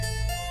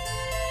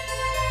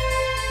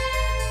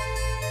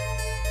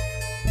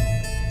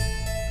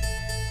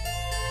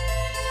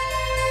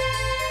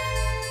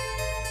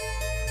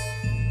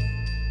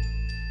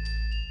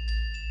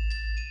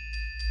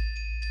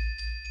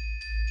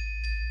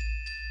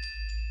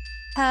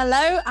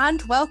Hello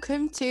and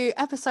welcome to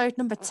episode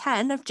number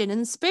 10 of Gin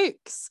and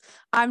Spooks.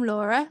 I'm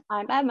Laura.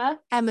 I'm Emma.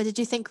 Emma, did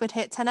you think we'd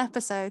hit 10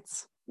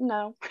 episodes?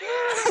 No.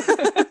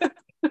 No.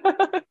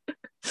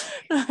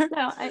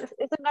 No,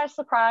 it's a nice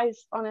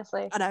surprise,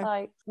 honestly. I know.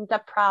 Like, I'm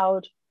dead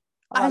proud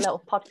of our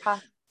little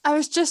podcast. I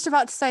was just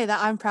about to say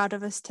that I'm proud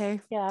of us too.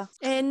 Yeah.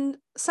 In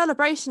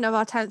celebration of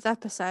our 10th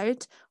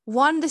episode,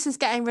 this is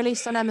getting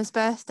released on Emma's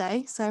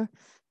birthday, so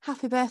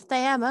happy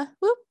birthday, Emma.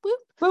 Whoop, whoop.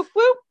 Whoop,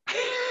 whoop.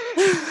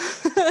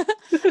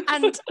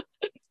 And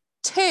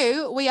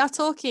 2, we are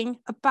talking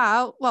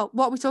about, what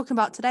are we talking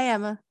about today,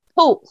 Emma?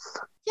 Pulse.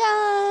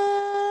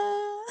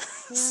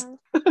 Yes.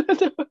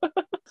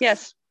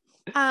 Yes.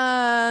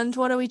 And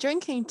what are we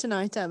drinking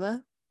tonight,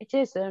 Emma? It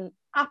is an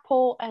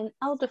apple and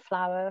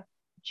elderflower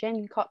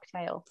gin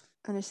cocktail.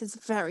 And this is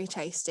very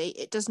tasty.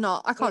 It does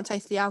not, I can't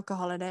taste the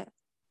alcohol in it.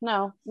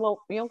 No,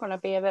 well, you're going to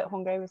be a bit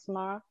hungover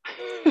tomorrow.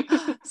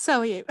 So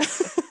are you.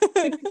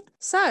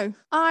 So,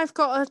 I've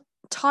got a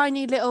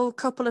tiny little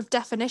couple of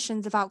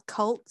definitions about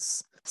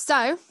cults.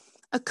 So,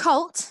 a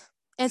cult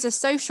is a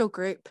social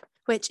group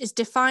which is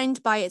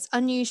defined by its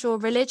unusual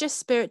religious,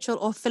 spiritual,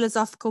 or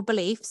philosophical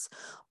beliefs,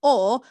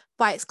 or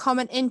by its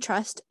common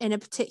interest in a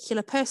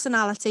particular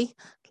personality,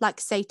 like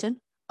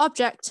Satan,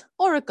 object,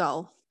 or a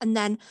goal. And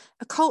then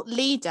a cult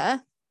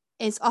leader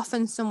is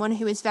often someone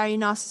who is very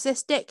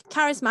narcissistic,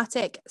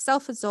 charismatic,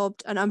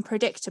 self-absorbed, and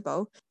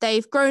unpredictable.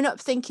 They've grown up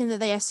thinking that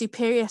they are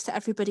superior to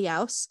everybody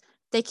else.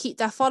 They keep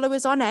their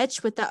followers on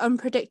edge with their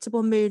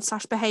unpredictable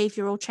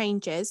mood/behavioural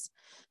changes.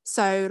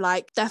 So,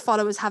 like, their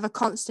followers have a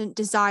constant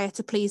desire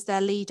to please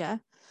their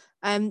leader.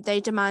 They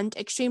demand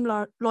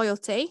extreme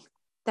loyalty.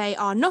 They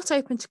are not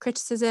open to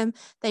criticism.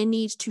 They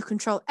need to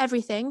control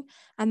everything.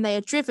 And they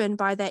are driven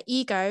by their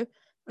ego.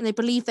 And they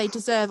believe they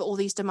deserve all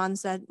these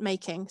demands they're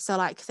making. So,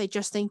 like, they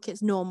just think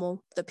it's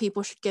normal that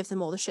people should give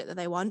them all the shit that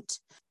they want.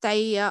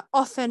 They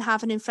often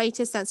have an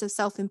inflated sense of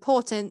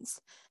self-importance,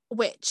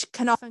 which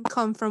can often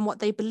come from what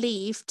they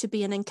believe to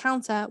be an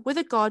encounter with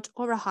a god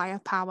or a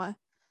higher power.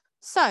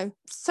 So,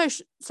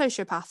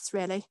 sociopaths,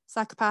 really.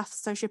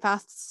 Psychopaths,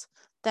 sociopaths,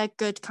 they're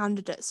good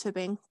candidates for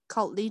being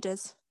cult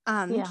leaders.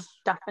 And yeah,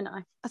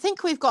 definitely. I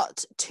think we've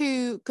got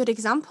 2 good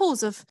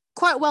examples of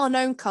quite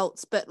well-known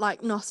cults, but like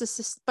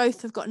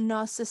both have got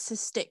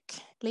narcissistic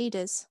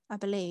leaders, I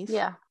believe.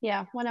 Yeah.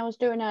 When I was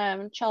doing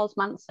Charles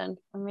Manson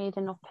and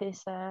reading up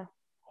his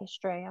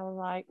history, I was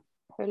like,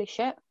 holy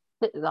shit.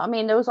 I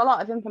mean, there was a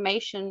lot of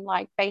information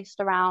like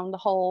based around the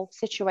whole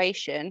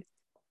situation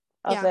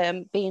of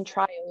being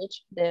trialed,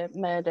 the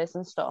murders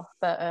and stuff.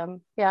 But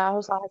I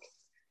was like,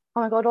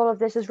 oh my god, all of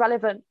this is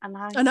relevant, and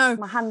I know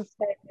my hands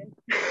burning.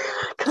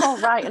 I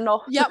can't write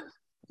enough.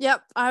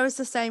 Yep. I was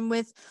the same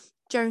with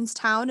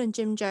Jonestown and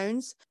Jim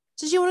Jones.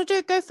 Did you want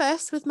to go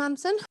first with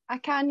Manson? I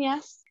can,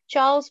 yes.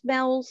 Charles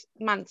Mills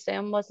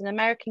Manson was an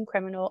American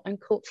criminal and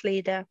cult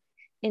leader.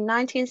 In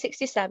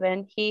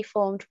 1967, he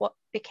formed what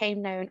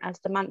became known as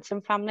the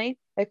Manson family,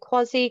 a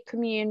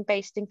quasi-commune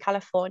based in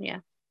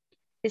California.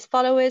 His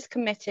followers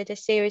committed a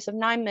series of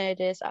 9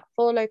 murders at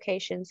 4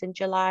 locations in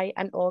July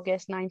and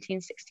August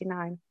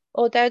 1969.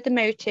 Although the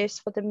motives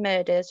for the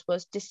murders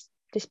was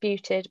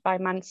disputed by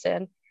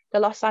Manson, the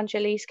Los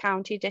Angeles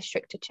County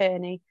District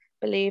Attorney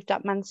believed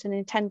that Manson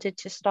intended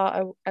to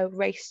start a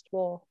race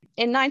war.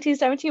 In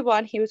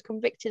 1971, he was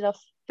convicted of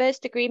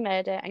first-degree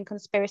murder and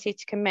conspiracy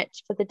to commit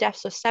for the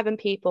deaths of 7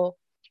 people,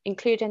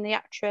 including the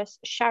actress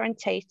Sharon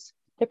Tate.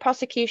 The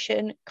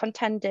prosecution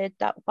contended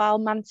that while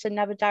Manson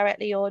never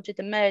directly ordered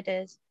the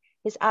murders,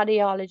 his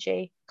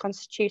ideology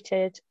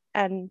constituted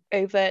an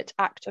overt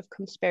act of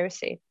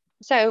conspiracy.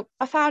 So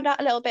I found out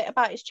a little bit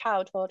about his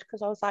childhood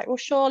because I was like, well,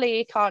 surely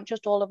he can't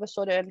just all of a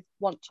sudden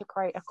want to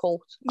create a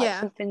cult. Like,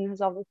 something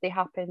has obviously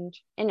happened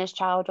in his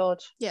childhood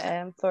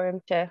for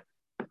him to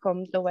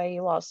become the way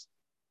he was.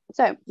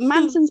 So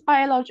Manson's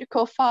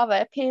biological father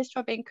appears to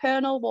have been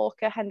Colonel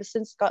Walker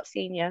Henderson Scott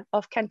Sr.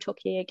 of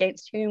Kentucky,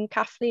 against whom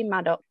Kathleen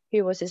Maddox,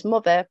 who was his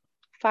mother,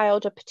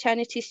 filed a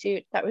paternity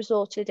suit that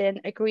resulted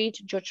in agreed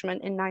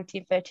judgment in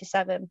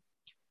 1937.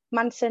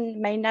 Manson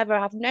may never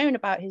have known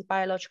about his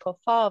biological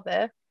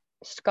father.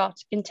 Scott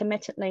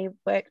intermittently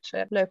worked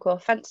at local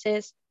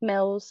offences,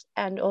 mills,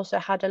 and also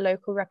had a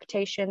local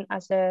reputation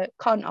as a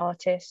con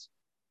artist.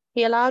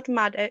 He allowed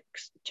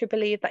Maddox to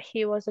believe that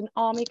he was an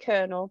army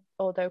colonel,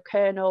 although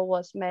colonel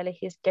was merely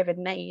his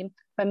given name.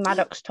 When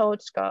Maddox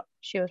told Scott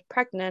she was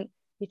pregnant,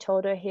 he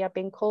told her he had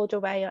been called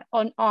away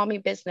on army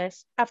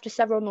business. After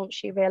several months,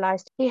 she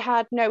realised he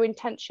had no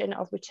intention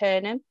of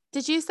returning.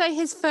 Did you say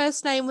his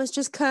first name was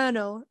just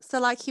Colonel? So,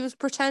 like, he was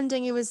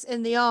pretending he was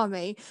in the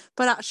army,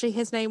 but actually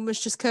his name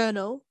was just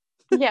Colonel?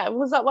 Yeah,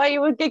 was that why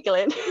you were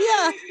giggling?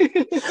 Yeah.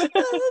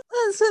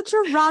 That's such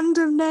a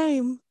random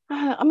name.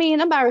 I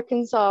mean,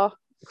 Americans are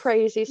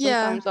crazy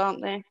sometimes,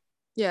 aren't they?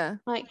 Yeah.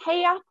 Like,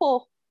 hey,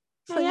 Apple.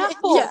 Hey,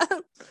 Apple.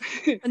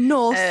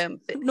 Yeah.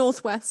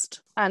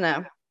 Northwest. I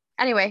know.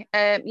 Anyway,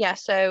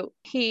 so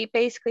he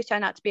basically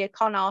turned out to be a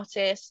con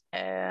artist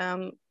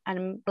and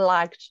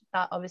blagged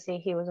that obviously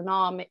he was an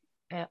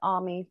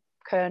army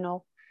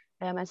colonel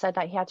and said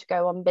that he had to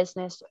go on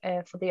business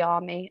for the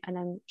army. And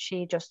then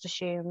she just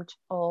assumed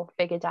or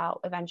figured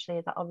out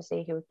eventually that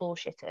obviously he was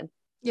bullshitting.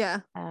 Yeah.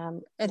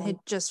 And he'd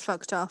just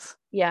fucked off.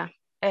 Yeah.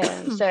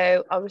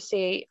 So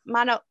obviously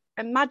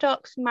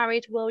Maddox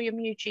married William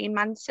Eugene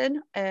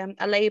Manson,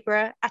 a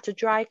labourer at a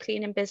dry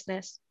cleaning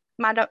business.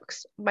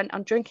 Maddox went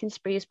on drinking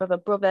sprees with a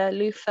brother,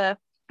 Luther,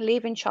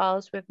 leaving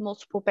Charles with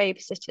multiple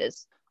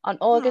babysitters. On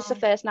August the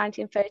 1st,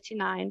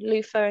 1939,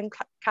 Luther and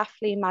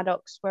Kathleen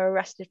Maddox were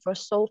arrested for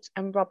assault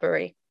and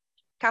robbery.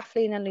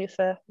 Kathleen and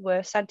Luther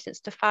were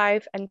sentenced to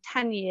 5 and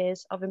 10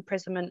 years of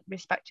imprisonment,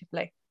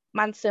 respectively.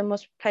 Manson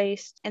was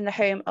placed in the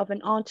home of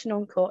an aunt and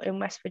uncle in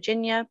West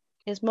Virginia.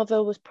 His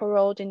mother was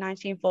paroled in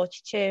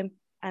 1942,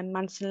 and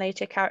Manson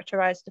later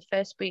characterized the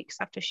first weeks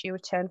after she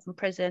returned from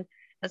prison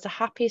as the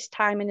happiest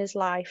time in his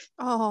life.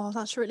 Oh,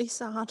 that's really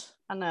sad.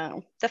 I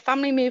know. The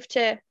family moved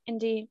to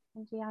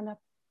Indianapolis.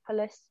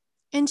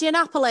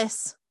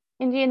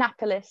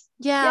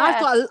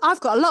 Yeah. I've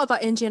got a lot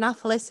about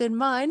Indianapolis in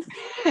mine.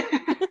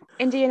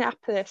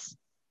 Indianapolis.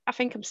 I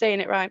think I'm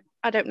saying it right.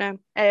 I don't know.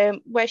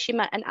 Where she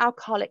met an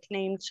alcoholic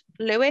named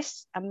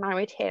Lewis and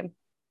married him.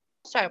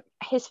 So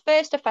his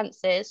first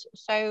offences,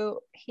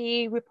 so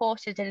he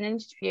reported in an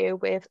interview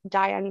with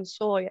Diane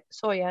Sawyer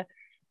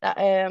that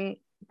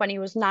when he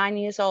was 9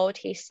 years old,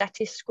 he set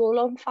his school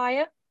on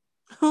fire.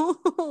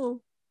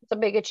 It's a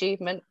big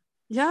achievement.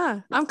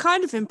 Yeah, I'm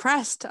kind of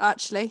impressed,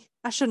 actually.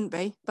 I shouldn't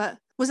be, but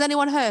was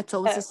anyone hurt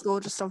or was the school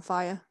just on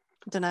fire?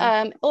 I don't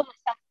know. All the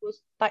stuff was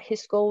that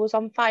his school was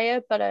on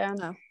fire, but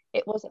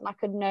it wasn't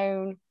like a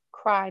known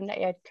crime that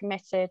he had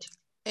committed.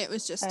 It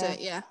was just,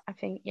 yeah. I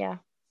think, yeah.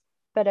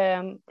 But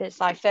there's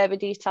like further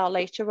detail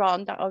later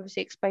on that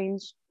obviously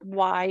explains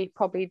why he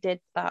probably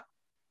did that.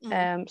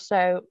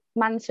 So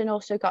Manson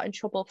also got in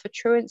trouble for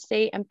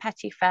truancy and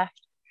petty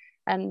theft,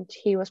 and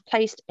he was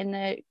placed in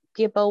the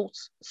Gilbert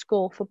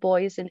School for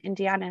Boys in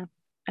Indiana,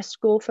 a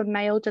school for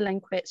male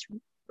delinquents,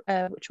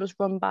 which was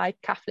run by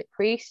Catholic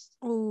priests.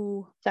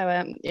 Ooh.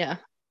 So yeah,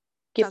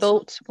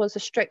 Gilbert was a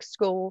strict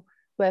school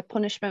where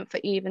punishment for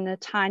even the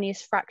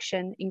tiniest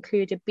fraction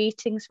included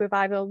beatings with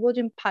either a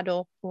wooden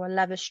paddle or a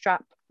leather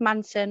strap.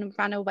 Manson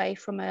ran away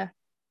from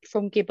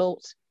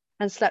Gilbert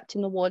and slept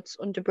in the woods,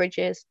 under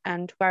bridges,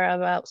 and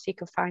wherever else he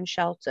could find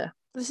shelter.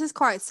 This is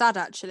quite sad,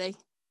 actually.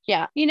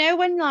 Yeah. You know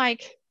when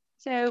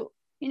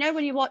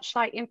when you watch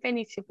like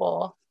Infinity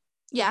War,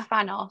 yeah,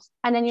 Thanos,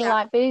 and then you're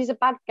like, but he's a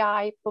bad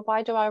guy, but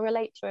why do I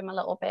relate to him a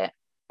little bit?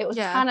 It was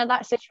kind of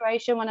that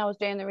situation when I was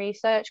doing the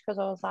research, because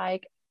I was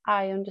like,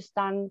 I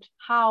understand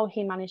how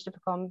he managed to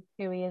become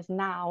who he is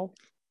now.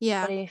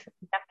 Yeah. But he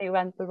definitely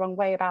went the wrong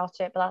way about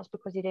it, but that's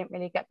because he didn't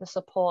really get the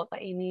support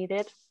that he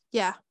needed.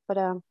 Yeah. But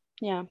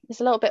yeah,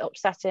 it's a little bit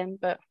upsetting,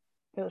 but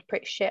it was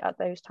pretty shit at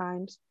those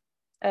times.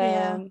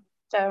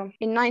 So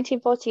in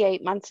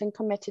 1948, Manson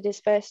committed his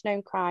first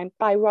known crime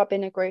by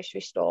robbing a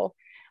grocery store.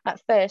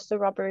 At first, the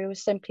robbery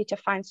was simply to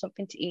find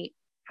something to eat.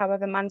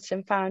 However,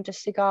 Manson found a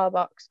cigar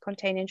box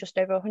containing just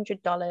over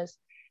 $100,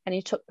 and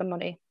he took the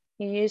money.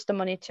 He used the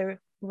money to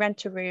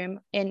rent a room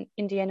in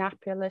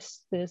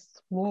Indianapolis,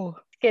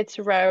 Skid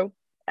Row,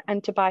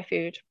 and to buy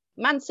food.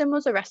 Manson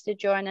was arrested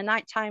during a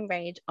nighttime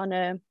raid on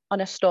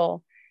a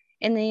store.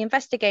 In the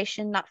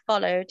investigation that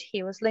followed,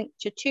 he was linked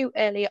to 2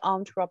 earlier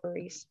armed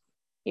robberies.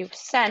 He was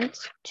sent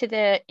to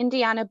the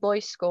Indiana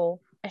Boys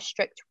School, a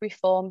strict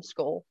reform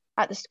school.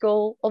 At the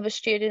school, other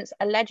students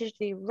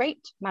allegedly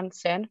raped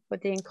Manson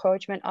with the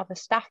encouragement of a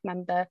staff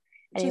member,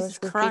 and Jesus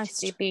he was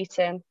Christ. repeatedly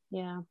beaten.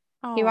 Yeah.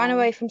 Aww. He ran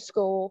away from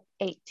school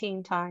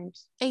 18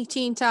 times.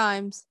 18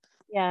 times?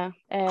 Yeah.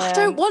 I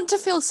don't want to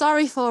feel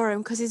sorry for him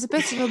because he's a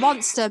bit of a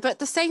monster, but at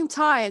the same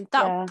time,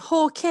 that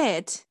poor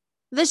kid,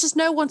 there's just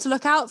no one to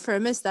look out for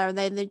him, is there? And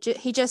then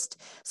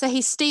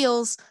he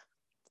steals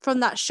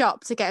from that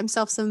shop to get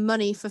himself some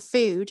money for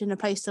food and a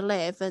place to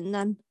live, and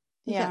then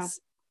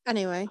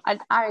anyway.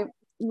 I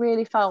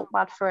really felt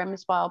bad for him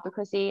as well,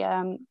 because he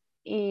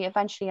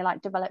eventually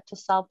developed a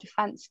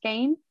self-defense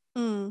game.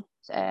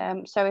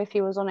 So if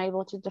he was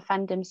unable to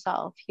defend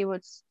himself, he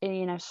would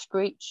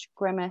screech,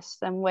 grimace,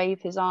 and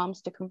wave his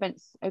arms to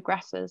convince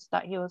aggressors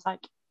that he was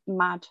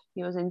mad,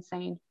 he was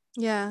insane.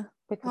 Yeah.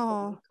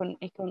 Because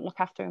he couldn't look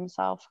after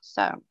himself.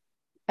 So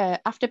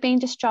after being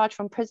discharged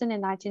from prison in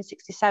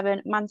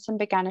 1967, Manson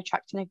began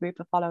attracting a group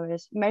of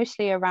followers,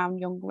 mostly around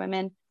young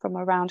women from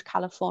around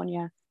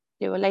California.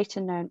 They were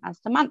later known as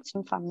the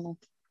Manson family.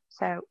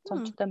 So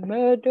on to the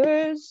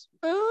murders.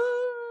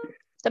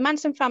 The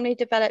Manson family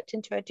developed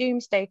into a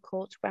doomsday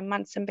cult when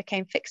Manson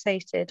became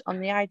fixated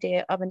on the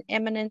idea of an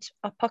imminent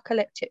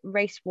apocalyptic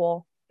race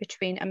war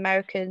between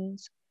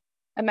America's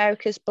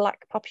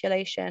black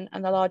population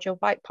and the larger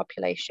white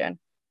population.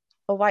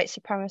 A white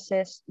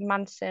supremacist,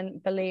 Manson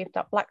believed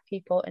that black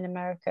people in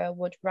America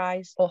would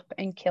rise up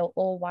and kill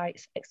all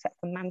whites except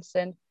for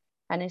Manson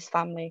and his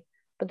family,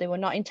 but they were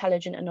not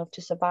intelligent enough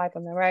to survive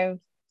on their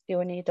own. They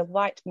would need a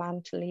white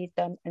man to lead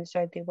them, and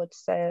so they would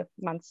serve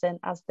Manson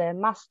as their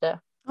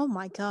master. Oh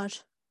my God.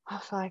 I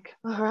was like,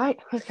 all right,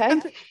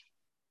 okay.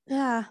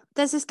 Yeah.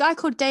 There's this guy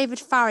called David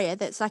Farrier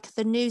that's like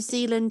the New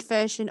Zealand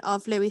version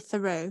of Louis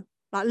Theroux.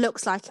 like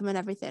looks like him and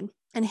everything.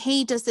 And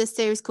he does this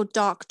series called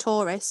Dark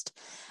Tourist.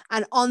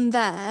 And on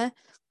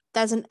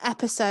there's an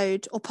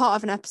episode or part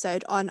of an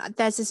episode on,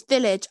 there's this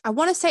village. I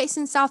want to say it's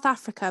in South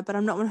Africa, but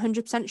I'm not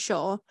 100%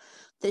 sure.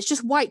 That's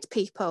just white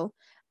people.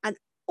 And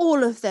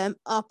all of them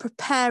are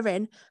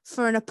preparing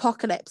for an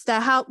apocalypse.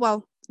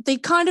 The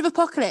kind of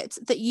apocalypse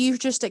that you've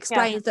just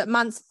explained, that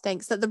Manson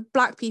thinks that the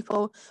black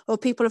people or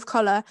people of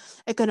colour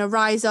are going to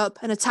rise up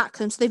and attack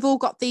them. So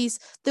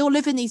they all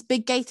live in these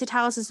big gated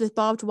houses with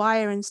barbed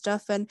wire and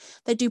stuff, and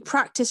they do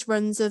practice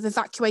runs of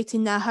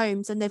evacuating their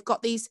homes, and they've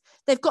got these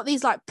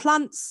like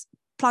plants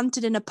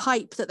planted in a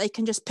pipe that they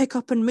can just pick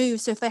up and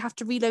move. So if they have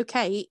to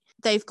relocate,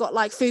 they've got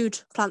like food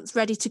plants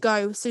ready to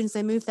go as soon as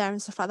they move there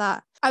and stuff like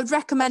that. I'd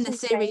recommend the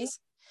series.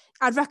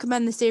 I'd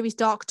recommend the series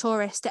Dark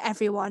Tourist to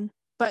everyone.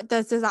 But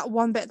there's that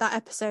one bit, that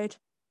episode.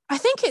 I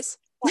think it's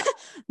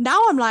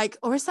now I'm like,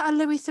 or is that a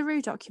Louis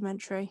Theroux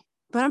documentary?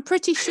 But I'm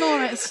pretty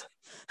sure it's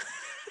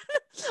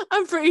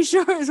I'm pretty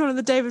sure it's one of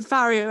the David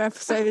Farrier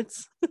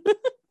episodes.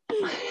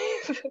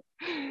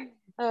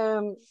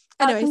 That's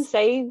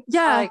insane.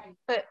 Yeah.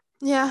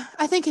 Yeah,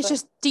 I think it's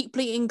just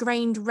deeply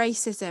ingrained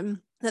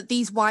racism that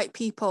these white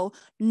people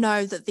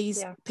know that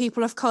these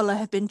people of colour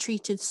have been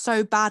treated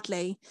so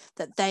badly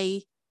that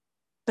they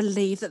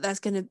believe that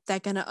they're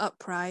gonna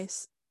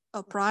uprise.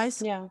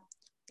 Yeah,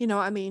 you know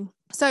what I mean?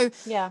 So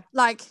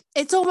like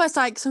it's almost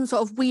like some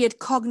sort of weird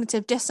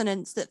cognitive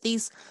dissonance that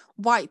these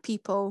white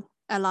people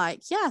are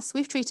like, yes,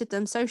 we've treated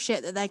them so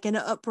shit that they're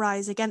gonna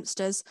uprise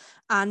against us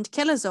and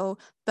kill us all,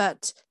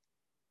 but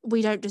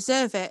we don't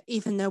deserve it,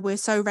 even though we're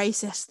so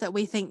racist that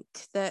we think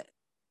that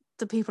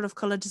the people of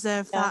colour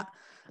deserve that.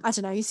 I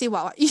don't know, you see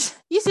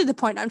the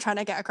point I'm trying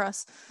to get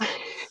across.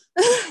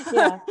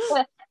 But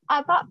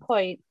at that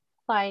point,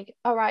 like,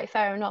 all right,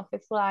 fair enough,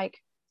 if like,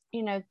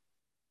 you know,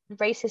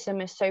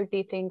 racism is so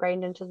deeply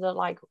ingrained into the,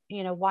 like,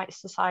 you know, white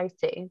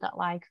society that,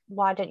 like,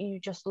 why don't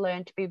you just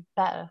learn to be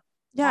better?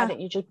 Why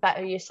don't you just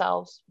better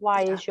yourselves?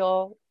 Why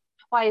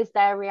is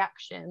their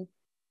reaction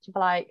to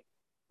like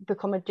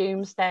become a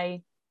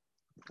doomsday,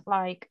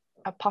 like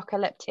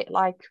apocalyptic,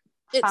 like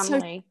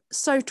family? It's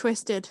so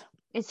twisted.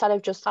 Instead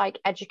of just like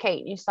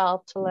educating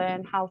yourself to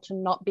learn how to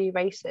not be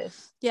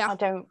racist. I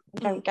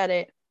don't get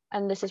it.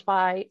 And this is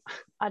why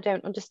I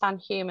don't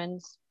understand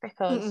humans,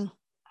 because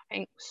I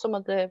think some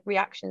of the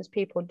reactions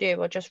people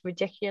do are just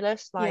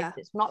ridiculous. Like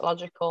it's not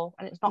logical,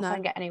 and it's not going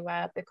to get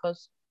anywhere,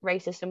 because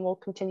racism will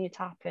continue to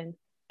happen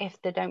if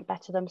they don't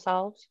better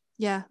themselves.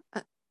 Yeah,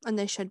 and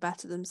they should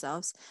better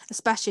themselves,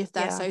 especially if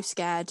they're so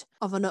scared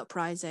of an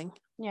uprising.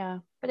 Yeah,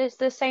 but it's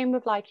the same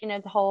with, like, you know,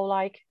 the whole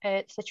like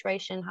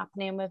situation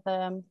happening with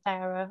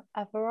Sarah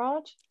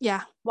Everard.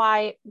 Yeah.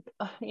 Why,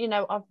 you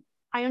know,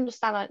 I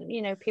understand that,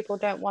 you know, people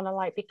don't want to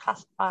like be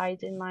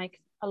classified in like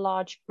a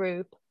large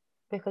group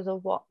because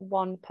of what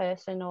one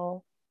person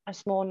or a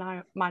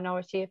small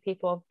minority of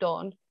people have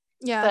done.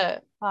 Yeah.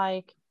 But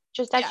like,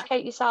 just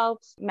educate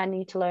yourselves. Men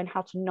need to learn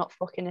how to not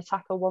fucking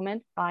attack a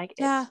woman. Like,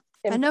 it's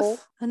simple.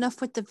 Enough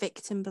with the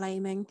victim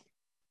blaming.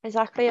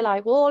 Exactly,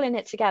 like we're all in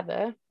it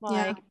together.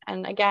 Like,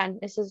 and again,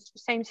 this is the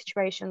same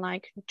situation.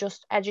 Like,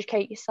 just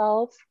educate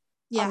yourself.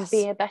 And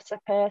be a better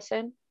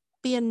person.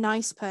 Be a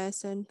nice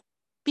person.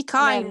 Be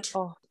kind.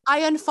 I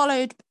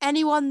unfollowed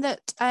anyone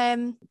that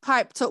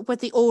piped up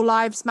with the All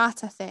Lives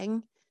Matter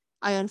thing.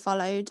 I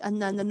unfollowed,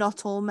 and then the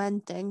Not All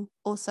Men thing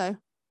also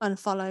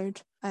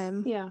unfollowed.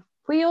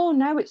 We all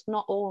know it's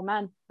not all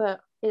men, but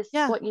it's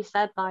what you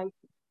said. Like,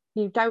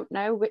 you don't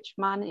know which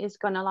man is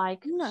gonna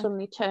like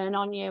suddenly turn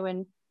on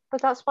you,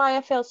 but that's why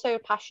I feel so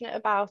passionate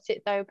about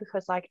it, though,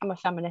 because like I'm a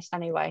feminist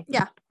anyway.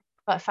 Yeah.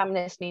 But a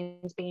feminist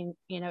means being,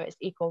 you know, it's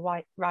equal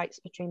rights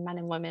between men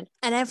and women.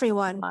 And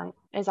everyone. Like,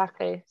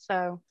 exactly.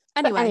 So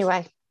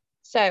anyway,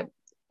 so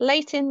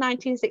late in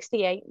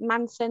 1968,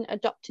 Manson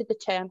adopted the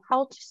term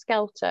Helter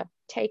Skelter,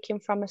 taken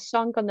from a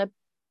song on the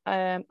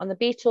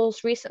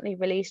Beatles' recently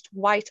released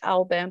White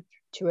Album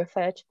to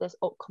refer to this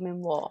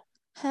upcoming war.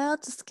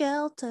 Helter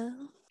Skelter.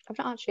 I've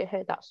not actually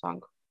heard that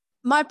song.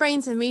 My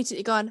brain's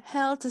immediately gone,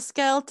 Helter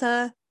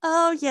Skelter.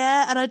 Oh,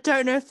 yeah. And I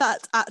don't know if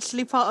that's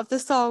actually part of the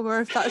song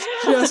or if that's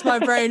just my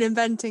brain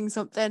inventing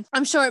something.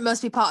 I'm sure it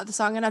must be part of the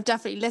song. And I've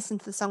definitely listened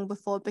to the song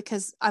before,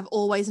 because I've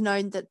always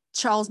known that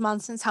Charles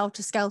Manson's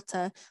Helter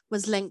Skelter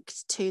was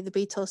linked to the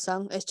Beatles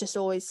song. It's just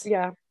always...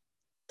 Yeah.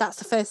 That's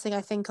the first thing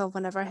I think of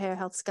whenever I hear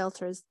Helter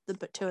Skelter, is the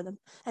two of them.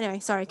 Anyway,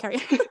 sorry, carry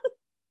on.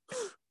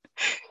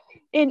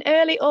 In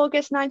early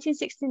August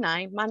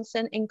 1969,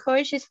 Manson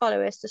encouraged his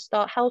followers to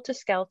start Helter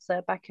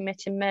Skelter by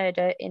committing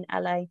murder in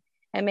LA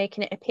and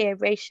making it appear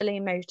racially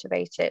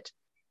motivated.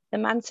 The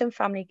Manson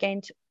family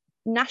gained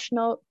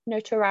national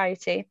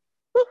notoriety,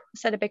 I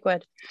said a big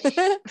word,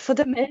 for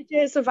the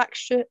murders of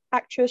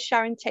actress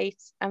Sharon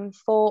Tate and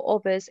 4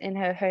 others in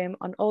her home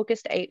on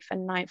August 8th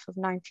and 9th of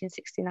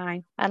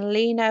 1969, and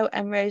Leno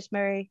and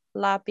Rosemary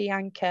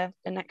LaBianca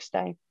the next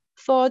day.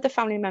 4 of the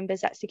family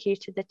members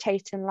executed the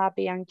Tate and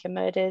LaBianca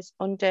murders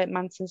under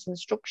Manson's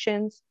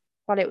instructions.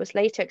 While it was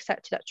later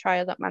accepted at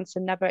trial that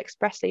Manson never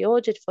expressly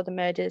ordered for the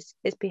murders,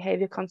 his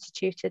behaviour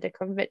constituted a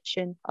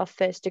conviction of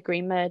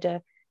first-degree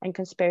murder, and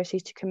conspiracy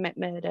to commit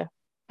murder.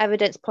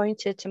 Evidence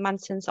pointed to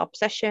Manson's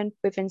obsession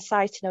with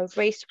inciting a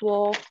race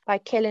war by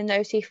killing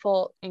those he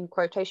thought, in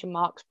quotation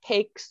marks,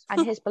 pigs,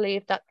 and his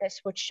belief that this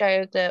would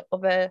show the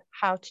other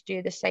how to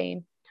do the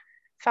same.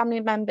 Family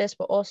members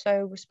were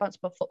also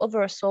responsible for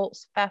other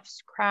assaults,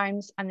 thefts,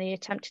 crimes, and the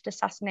attempted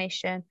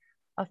assassination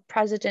of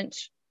President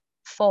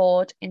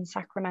Ford in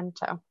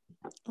Sacramento.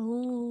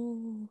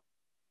 Oh,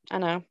 I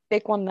know,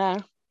 big one there,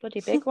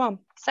 bloody big one.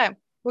 So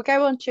we'll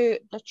go on to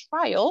the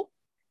trial.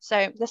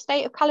 So the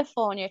state of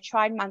California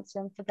tried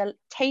Manson for the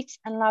Tate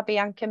and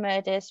LaBianca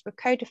murders with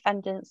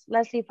co-defendants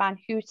Leslie Van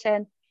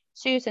Houten,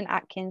 Susan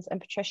Atkins, and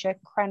Patricia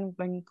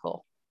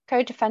Krenwinkel.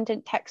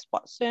 Co-defendant Tex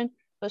Watson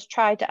was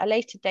tried at a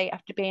later date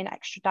after being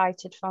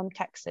extradited from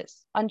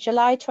Texas. On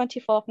July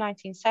 24,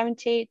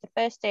 1970, the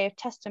first day of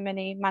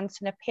testimony,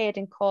 Manson appeared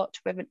in court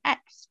with an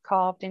X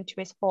carved into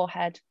his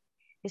forehead.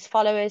 His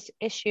followers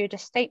issued a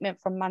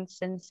statement from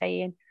Manson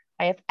saying,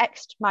 "I have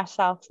X'd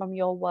myself from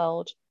your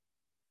world."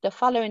 The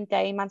following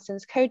day,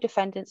 Manson's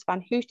co-defendants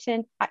Van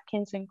Houten,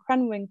 Atkins, and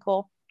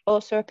Krenwinkel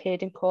also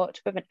appeared in court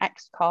with an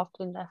X carved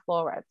in their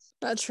foreheads.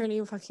 that's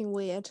really fucking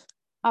weird.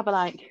 I'll be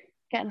like,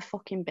 get in the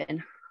fucking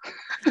bin.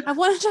 I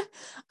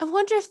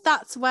wonder if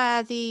that's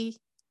where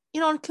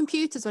on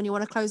computers when you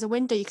want to close a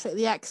window, you click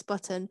the X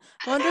button.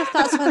 I wonder if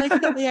that's where they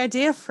got the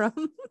idea from.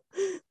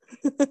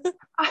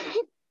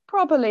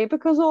 Probably,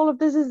 because all of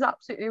this is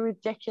absolutely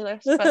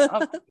ridiculous.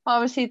 But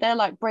obviously they're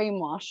like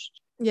brainwashed.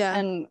 Yeah.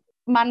 And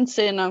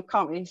Manson, I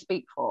can't really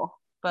speak for,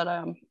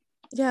 but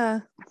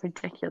yeah,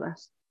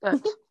 ridiculous.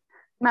 But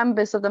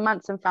members of the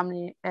Manson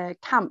family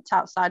camped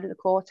outside of the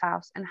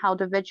courthouse and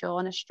held a vigil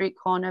on a street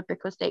corner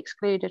because they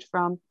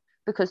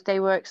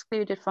were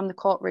excluded from the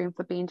courtroom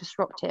for being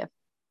disruptive.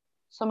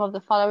 Some of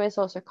the followers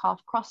also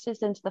carved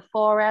crosses into the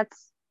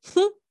foreheads.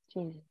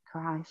 Jesus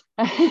Christ.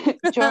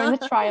 During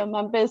the trial,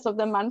 members of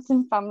the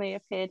Manson family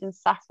appeared in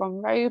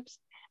saffron robes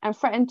and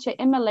threatened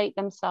to immolate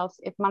themselves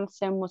if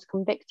Manson was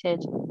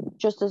convicted,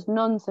 just as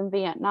nuns in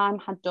Vietnam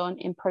had done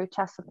in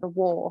protest of the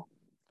war.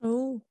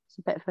 Oh, It's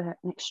a bit of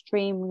an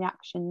extreme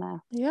reaction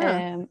there.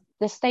 yeah.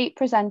 The state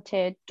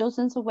presented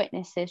dozens of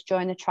witnesses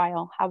during the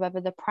trial. However,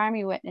 the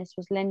primary witness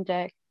was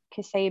Linda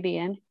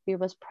Kasabian, who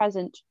was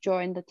present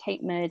during the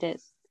Tate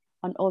murders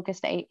on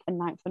August 8th and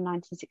 9th of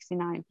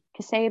 1969.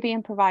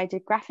 Kasabian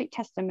provided graphic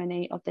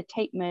testimony of the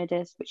Tate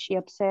murders, which she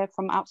observed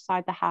from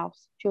outside the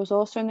house. She was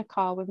also in the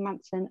car with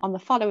Manson on the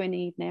following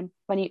evening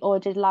when he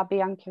ordered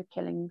LaBianca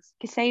killings.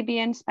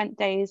 Kasabian spent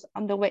days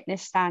on the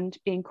witness stand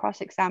being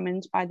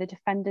cross-examined by the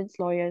defendant's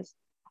lawyers.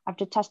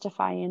 After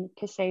testifying,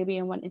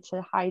 Kasabian went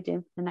into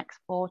hiding for the next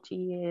 40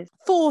 years.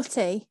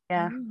 40?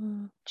 Yeah.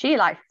 Oh. She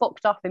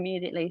fucked off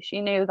immediately. She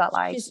knew that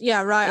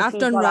Yeah, right. if I've he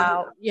done got wrong.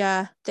 out.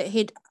 Yeah, that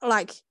he'd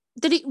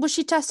was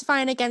she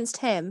testifying against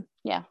him?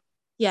 Yeah.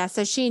 Yeah,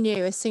 so she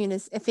knew as soon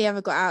as if he ever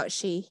got out,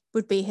 she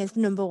would be his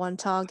number one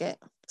target.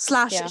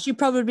 / she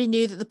probably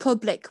knew that the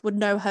public would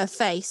know her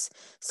face,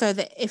 so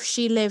that if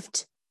she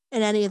lived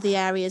in any of the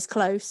areas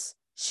close,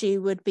 she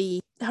would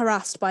be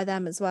harassed by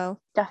them as well.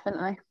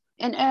 Definitely.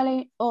 In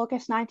early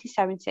August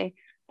 1970,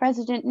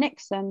 President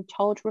Nixon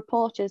told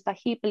reporters that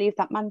he believed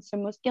that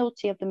Manson was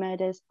guilty of the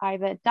murders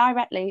either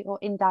directly or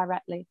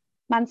indirectly.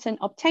 Manson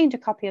obtained a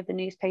copy of the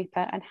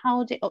newspaper and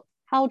held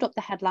up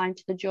the headline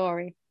to the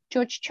jury.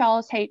 Judge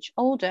Charles H.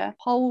 Older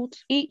polled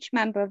each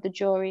member of the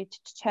jury to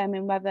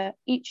determine whether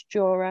each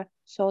juror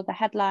saw the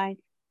headline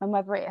and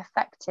whether it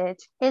affected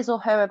his or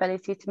her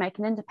ability to make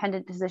an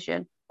independent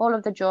decision. All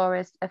of the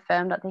jurors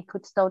affirmed that they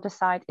could still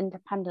decide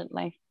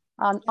independently.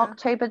 On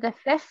October the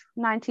 5th,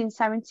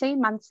 1970,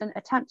 Manson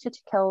attempted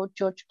to kill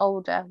Judge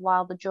Older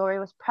while the jury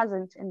was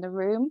present in the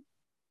room.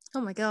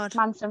 Oh my God.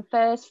 Manson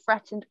first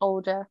threatened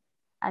Older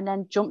and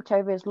then jumped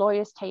over his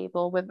lawyer's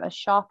table with a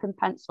sharpened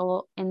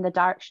pencil in the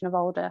direction of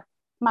Older.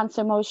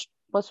 Manson was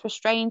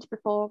restrained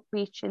before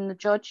reaching the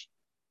judge.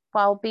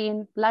 While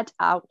being led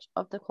out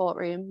of the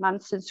courtroom,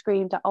 Manson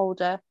screamed at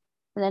Older,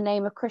 "In the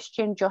name of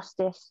Christian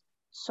justice,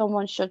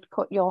 someone should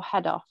cut your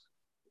head off."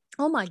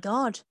 Oh my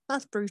God,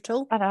 that's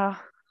brutal. And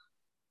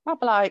I'd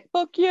be like,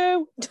 "Fuck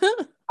you."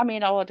 I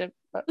mean, I wouldn't,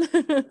 but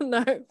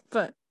no,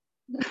 but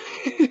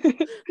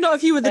not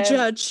if you were the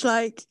judge,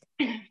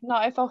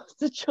 Not if I was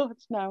the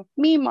judge, no.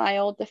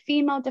 Meanwhile, the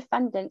female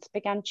defendants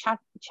began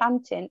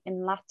chanting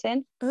in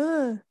Latin.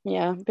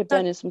 Yeah, be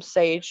burning some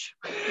sage.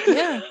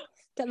 Yeah,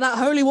 get that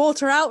holy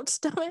water out,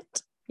 damn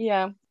it.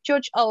 Yeah.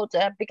 Judge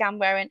Older began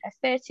wearing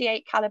a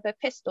 .38 caliber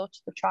pistol to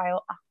the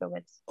trial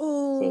afterwards.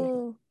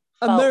 Oh,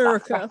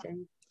 America.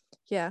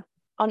 Yeah.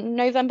 On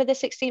November the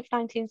 16th,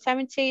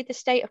 1970, the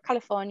state of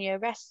California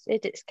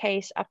rested its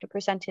case after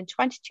presenting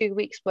 22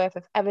 weeks' worth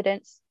of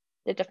evidence.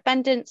 The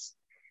defendants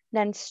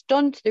then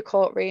stunned the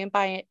courtroom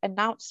by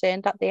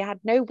announcing that they had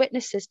no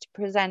witnesses to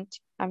present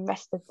and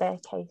rested their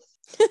case.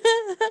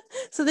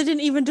 So they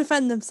didn't even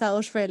defend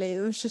themselves, really.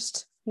 It was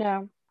just...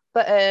 No.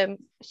 But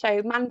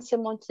so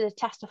Manson wanted to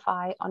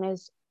testify on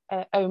his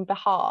own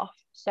behalf.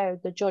 So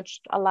the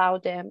judge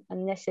allowed him,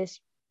 and this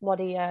is what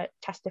he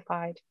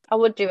testified. I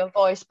would do a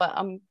voice, but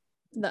I'm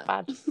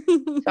bad,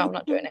 so I'm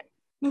not doing it.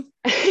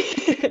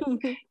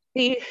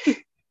 The-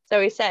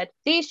 so he said,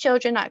 these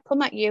children that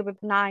come at you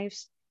with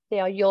knives, they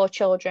are your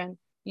children.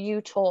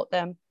 You taught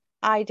them.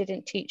 I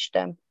didn't teach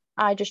them.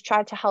 I just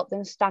tried to help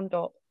them stand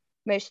up.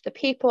 Most of the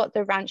people at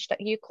the ranch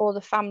that you call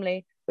the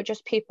family were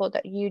just people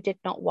that you did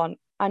not want.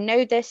 I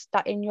know this,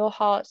 that in your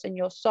hearts and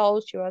your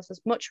souls, you are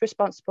as much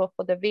responsible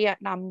for the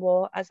Vietnam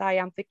War as I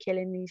am for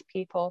killing these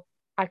people.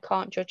 I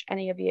can't judge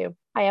any of you.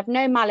 I have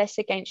no malice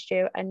against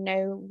you and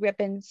no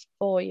ribbons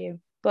for you.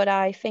 But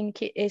I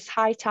think it is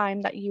high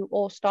time that you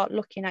all start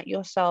looking at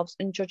yourselves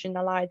and judging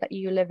the lie that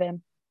you live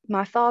in.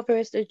 My father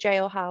is the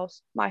jailhouse.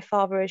 My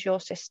father is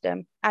your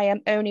system. I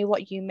am only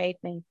what you made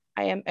me.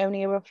 I am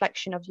only a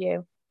reflection of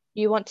you.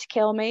 You want to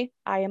kill me?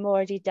 I am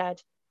already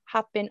dead.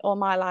 Have been all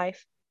my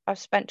life. I've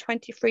spent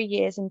 23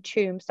 years in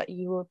tombs that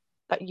you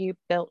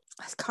built.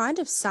 That's kind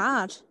of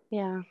sad.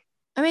 Yeah.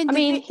 I mean, I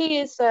mean, he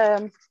is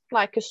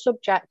like a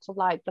subject of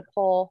like the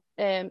poor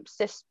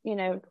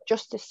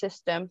justice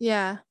system.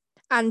 yeah,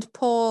 and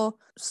poor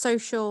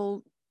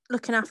social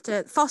looking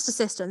after foster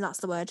system. That's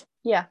the word.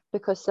 Yeah,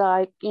 because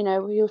he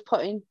was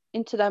put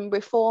into them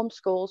reform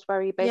schools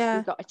where he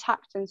basically got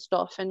attacked and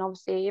stuff. And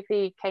obviously, if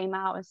he came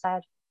out and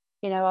said,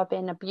 I've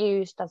been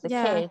abused as a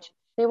kid,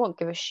 they won't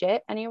give a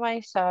shit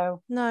anyway.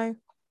 So no.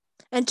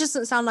 It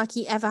doesn't sound like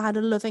he ever had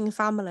a loving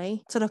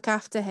family to look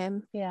after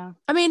him. Yeah.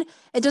 I mean,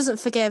 it doesn't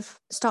forgive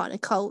starting a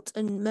cult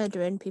and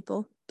murdering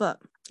people, but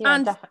yeah,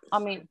 definitely. I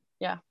mean,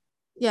 yeah.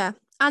 Yeah.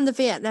 And the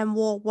Vietnam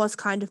War was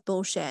kind of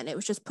bullshit, and it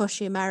was just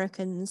pushing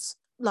Americans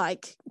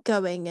like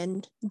going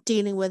and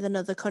dealing with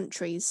another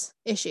country's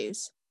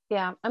issues.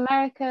 Yeah.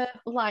 America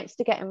likes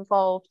to get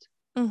involved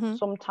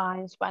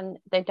sometimes when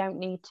they don't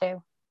need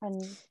to.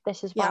 And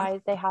this is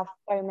why they have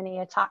so many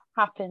attacks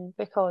happen,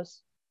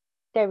 because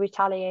they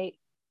retaliate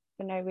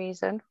for no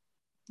reason.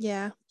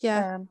 Yeah.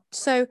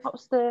 So that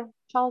was the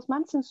Charles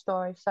Manson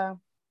story.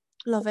 So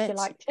love it. You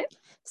liked it.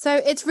 So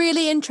it's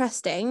really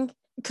interesting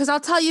because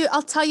I'll tell you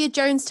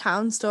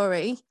Jonestown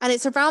story, and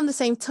it's around the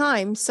same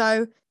time.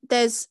 So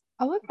there's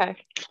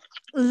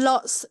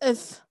lots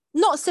of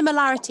not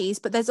similarities,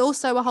 but there's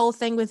also a whole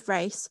thing with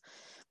race.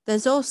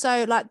 There's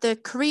also like the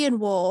Korean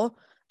War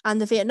and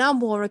the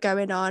Vietnam War are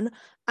going on,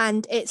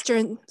 and it's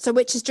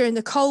which is during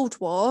the Cold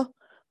War,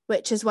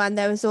 which is when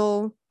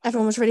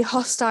everyone was really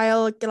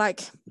hostile,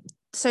 like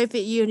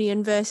Soviet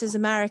Union versus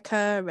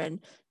America and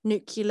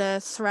nuclear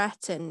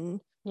threat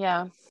and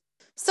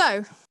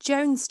So,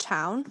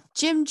 Jonestown.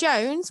 Jim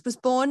Jones was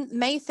born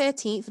May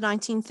 13th,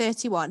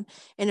 1931,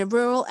 in a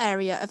rural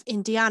area of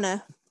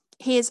Indiana.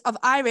 He is of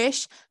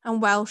Irish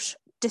and Welsh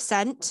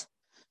descent,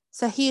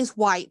 so he is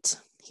white.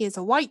 He is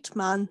a white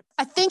man.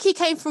 I think he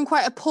came from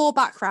quite a poor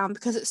background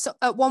because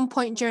at one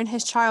point during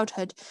his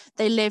childhood,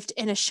 they lived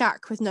in a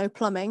shack with no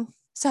plumbing.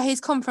 So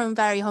he's come from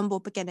very humble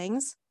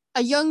beginnings.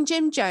 A young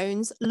Jim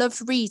Jones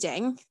loved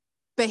reading,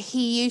 but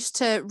he used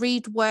to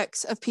read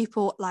works of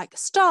people like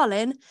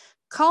Stalin,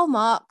 Karl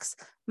Marx,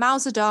 Mao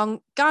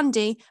Zedong,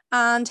 Gandhi,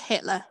 and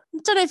Hitler. I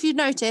don't know if you've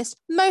noticed,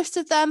 most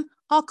of them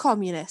are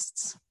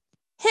communists.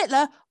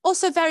 Hitler,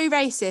 also very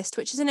racist,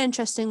 which is an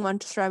interesting one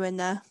to throw in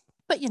there.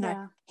 But,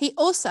 he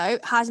also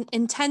has an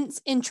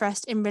intense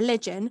interest in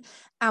religion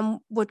and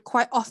would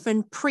quite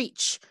often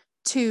preach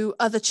to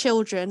other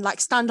children,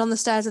 like stand on the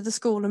stairs of the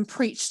school and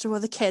preach to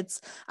other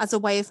kids as a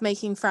way of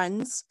making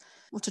friends,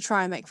 or to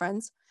try and make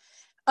friends.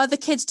 Other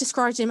kids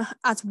described him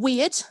as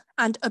weird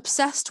and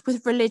obsessed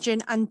with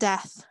religion and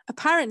death.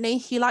 Apparently,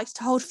 he liked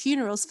to hold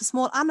funerals for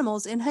small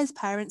animals in his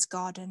parents'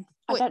 garden.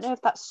 I don't know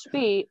if that's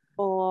sweet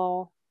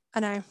or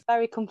I know.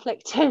 Very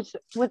conflicted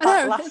with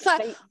that last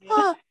statement.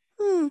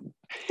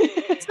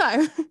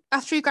 So,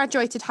 after he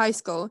graduated high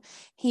school,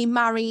 he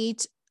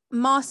married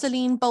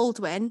Marceline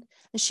Baldwin,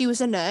 and she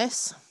was a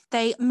nurse.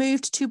 They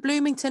moved to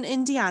Bloomington,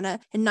 Indiana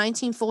in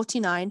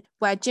 1949,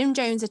 where Jim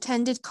Jones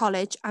attended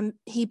college, and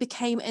he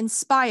became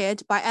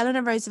inspired by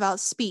Eleanor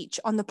Roosevelt's speech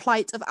on the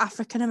plight of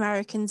African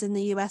Americans in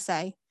the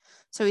USA.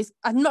 So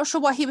I'm not sure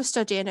what he was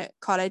studying at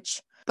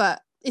college,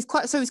 but he's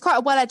quite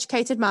a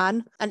well-educated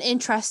man and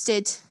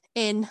interested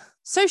in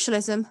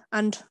socialism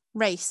and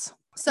race.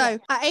 So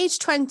at age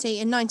 20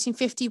 in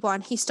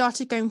 1951, he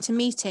started going to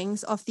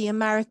meetings of the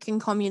American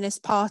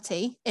Communist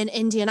Party in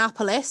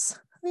Indianapolis.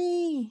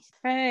 Hey,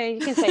 you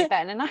can say it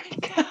better than I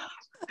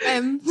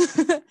can.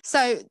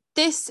 So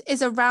this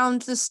is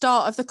around the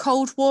start of the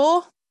Cold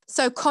War.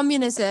 So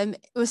communism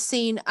was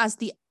seen as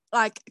the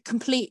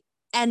complete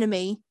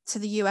enemy to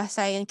the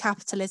USA and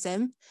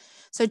capitalism.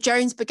 So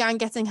Jones began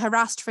getting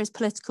harassed for his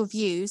political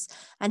views,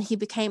 and he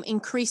became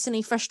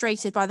increasingly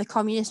frustrated by the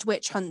communist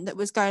witch hunt that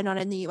was going on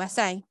in the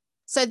USA.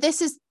 So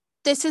this is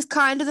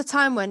kind of the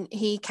time when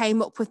he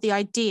came up with the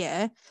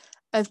idea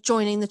of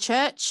joining the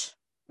church,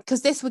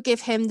 because this would give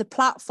him the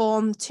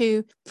platform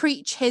to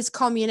preach his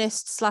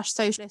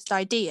communist/socialist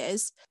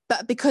ideas.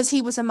 But because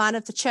he was a man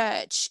of the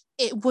church,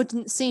 it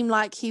wouldn't seem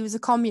like he was a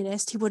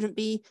communist. He wouldn't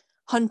be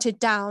hunted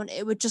down.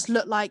 It would just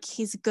look like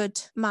he's a good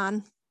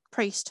man,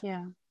 priest.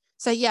 Yeah.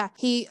 So yeah,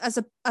 he as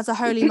a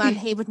holy man,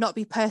 he would not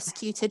be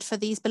persecuted for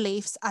these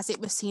beliefs as it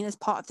was seen as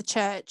part of the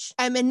church.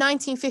 In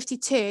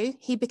 1952,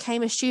 he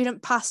became a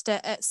student pastor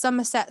at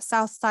Somerset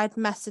Southside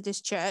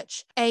Methodist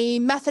Church. A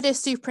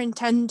Methodist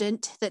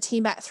superintendent that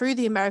he met through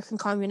the American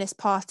Communist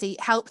Party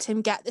helped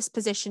him get this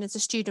position as a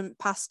student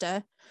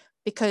pastor,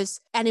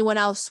 because anyone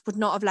else would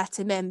not have let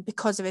him in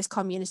because of his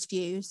communist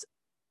views,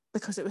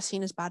 because it was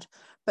seen as bad.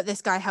 But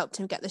this guy helped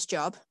him get this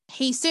job.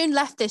 He soon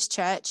left this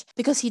church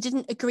because he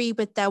didn't agree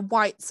with their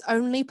whites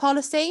only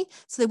policy.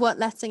 So they weren't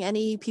letting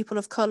any people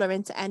of colour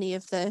into any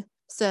of the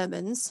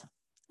sermons.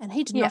 And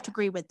he did not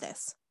agree with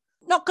this.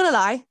 Not gonna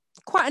lie,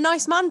 quite a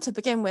nice man to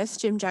begin with,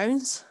 Jim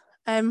Jones.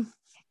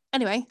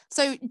 Anyway,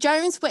 so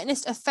Jones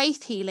witnessed a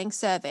faith healing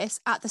service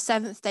at the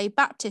Seventh-day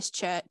Baptist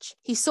Church.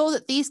 He saw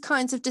that these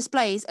kinds of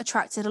displays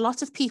attracted a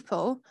lot of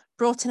people,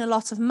 brought in a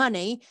lot of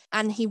money,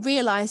 and he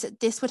realised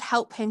that this would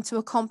help him to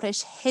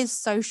accomplish his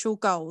social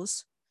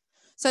goals.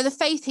 So the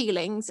faith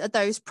healings are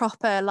those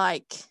proper,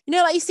 like, you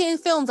know, like you see in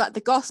films like the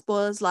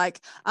gospel is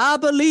like, I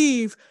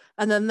believe,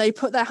 and then they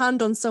put their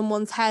hand on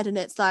someone's head and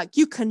it's like,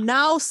 you can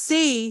now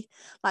see,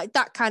 like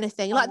that kind of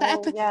thing. Like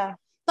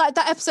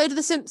that episode of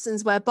The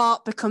Simpsons where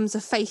Bart becomes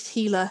a faith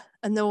healer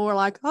and they're all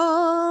like,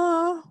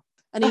 oh,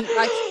 and he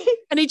like,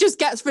 and he just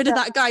gets rid of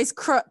that guy's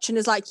crutch and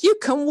is like, you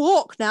can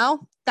walk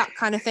now. That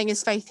kind of thing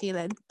is faith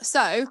healing.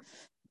 So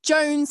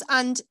Jones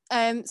and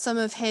some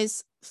of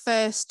his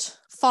first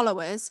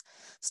followers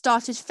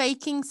started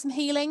faking some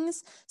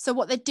healings. So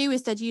what they'd do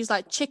is they'd use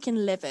like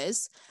chicken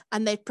livers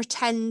and they'd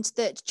pretend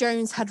that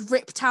Jones had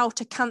ripped out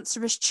a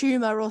cancerous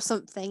tumor or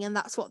something, and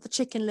that's what the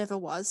chicken liver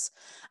was.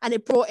 And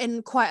it brought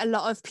in quite a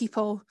lot of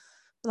people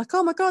like,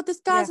 oh my God,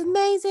 this guy's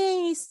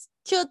amazing. He's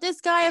cured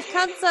this guy of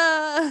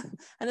cancer.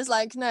 And it's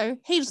like, no,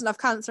 he doesn't have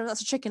cancer.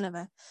 That's a chicken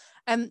liver.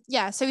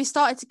 So he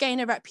started to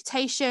gain a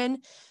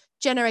reputation,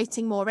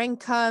 generating more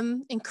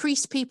income,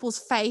 increased people's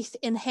faith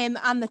in him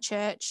and the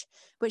church,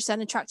 which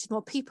then attracted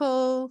more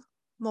people,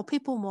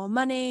 more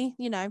money,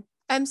 you know.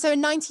 So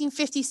in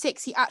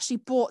 1956, he actually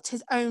bought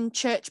his own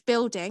church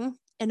building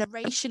in a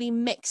racially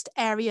mixed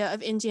area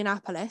of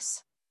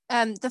Indianapolis.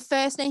 The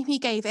first name he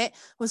gave it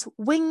was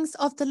Wings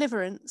of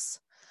Deliverance.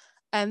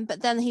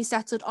 But then he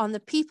settled on the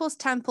People's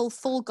Temple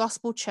Full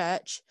Gospel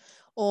Church,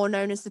 or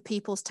known as the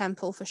People's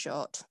Temple for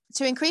short.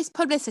 To increase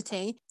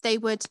publicity, they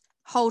would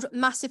hold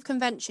massive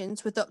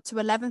conventions with up to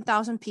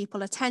 11,000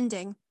 people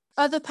attending.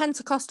 Other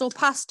Pentecostal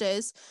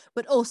pastors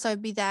would also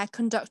be there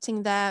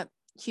conducting their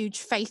huge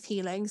faith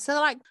healings.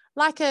 So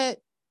like a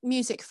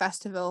music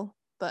festival,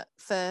 but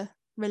for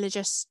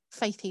religious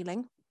faith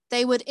healing.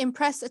 They would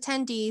impress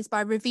attendees by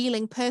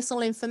revealing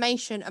personal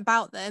information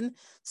about them,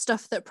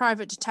 stuff that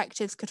private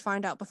detectives could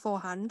find out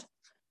beforehand.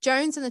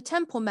 Jones and the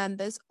temple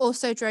members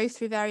also drove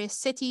through various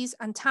cities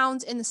and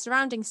towns in the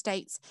surrounding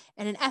states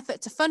in an effort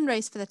to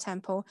fundraise for the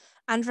temple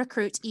and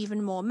recruit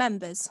even more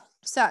members.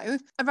 So,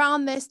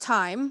 around this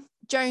time,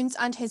 Jones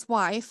and his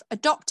wife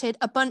adopted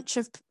a bunch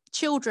of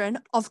children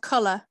of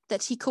colour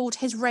that he called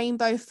his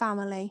rainbow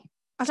family.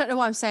 I don't know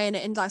why I'm saying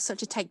it in like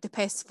such a take the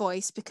piss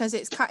voice, because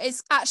it's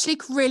actually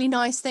a really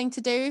nice thing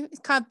to do. It's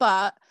kind of,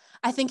 but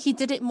I think he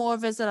did it more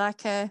of as a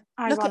ironic,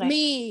 look at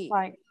me.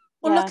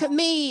 Look at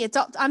me,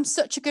 I'm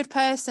such a good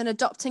person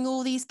adopting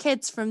all these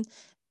kids from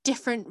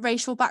different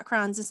racial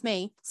backgrounds as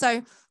me.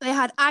 So they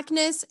had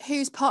Agnes,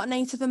 who's part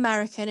Native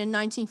American, in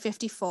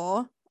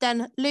 1954.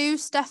 Then Lou,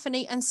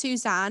 Stephanie, and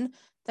Suzanne.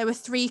 There were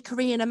 3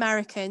 Korean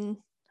American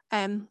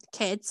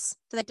kids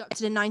that they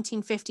adopted in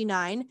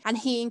 1959. And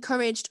he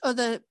encouraged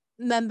other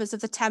members of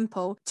the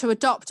temple to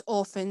adopt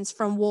orphans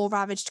from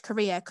war-ravaged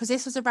Korea, because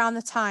this was around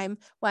the time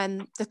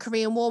when the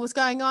Korean War was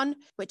going on,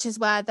 which is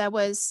where there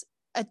was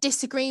a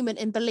disagreement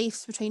in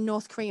beliefs between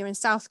North Korea and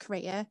South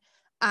Korea,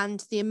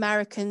 and the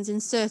Americans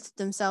inserted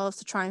themselves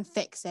to try and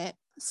fix it.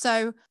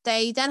 So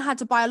they then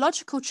had a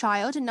biological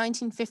child in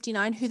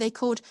 1959 who they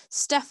called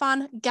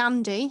Stefan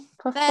Gandhi.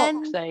 For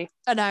fuck's sake.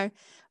 I know.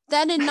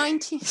 Then in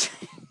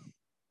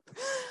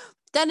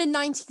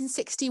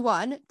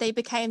 1961, they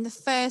became the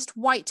first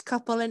white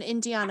couple in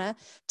Indiana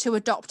to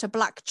adopt a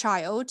black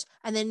child,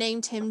 and they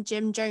named him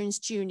Jim Jones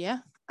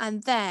Jr.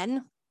 And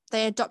then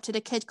they adopted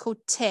a kid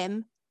called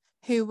Tim,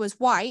 who was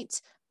white,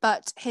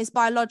 but his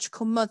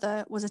biological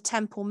mother was a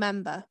temple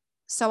member.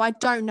 So I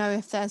don't know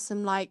if there's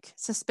some like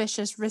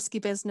suspicious, risky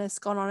business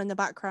gone on in the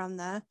background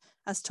there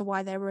as to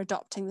why they were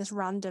adopting this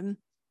random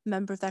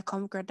member of their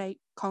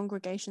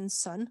congregation's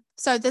son.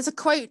 So there's a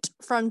quote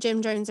from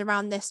Jim Jones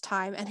around this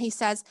time, and he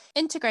says,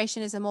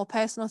 "Integration is a more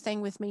personal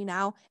thing with me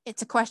now.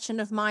 It's a question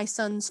of my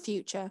son's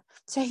future."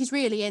 So he's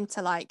really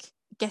into like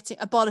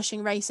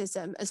abolishing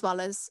racism as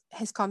well as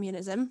his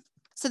communism.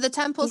 So the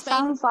temple's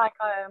sounds like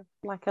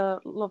a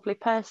lovely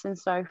person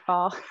so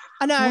far.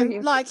 I know,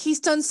 like he's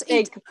done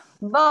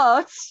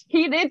but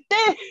he did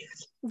this.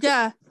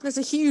 Yeah, there's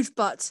a huge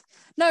but.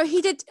 No,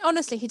 he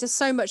does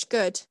so much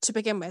good to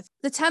begin with.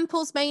 The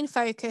temple's main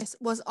focus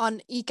was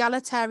on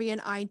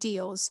egalitarian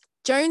ideals.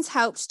 Jones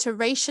helped to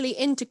racially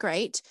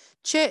integrate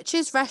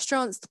churches,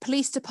 restaurants, the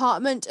police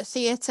department, a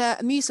theatre,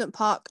 amusement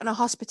park, and a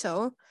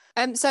hospital.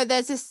 So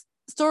there's this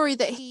story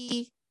that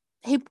he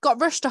got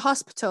rushed to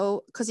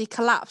hospital because he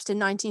collapsed in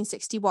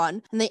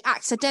 1961, and they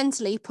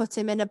accidentally put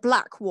him in a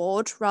black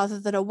ward rather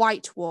than a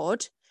white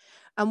ward.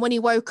 And when he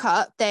woke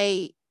up,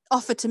 they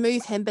offered to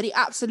move him, but he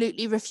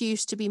absolutely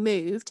refused to be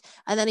moved.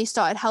 And then he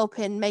started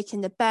helping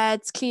making the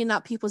beds, cleaning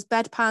up people's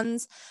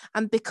bedpans.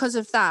 And because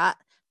of that,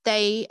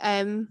 they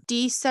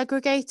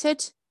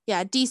desegregated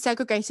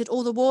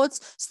all the wards.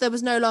 So there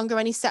was no longer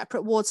any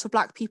separate wards for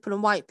black people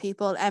and white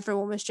people.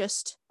 Everyone was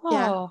just,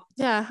 I'm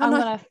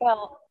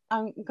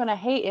gonna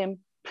hate him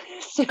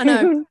soon. I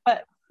know.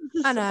 But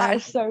I know. that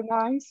is so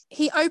nice.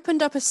 He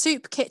opened up a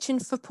soup kitchen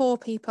for poor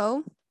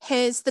people.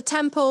 The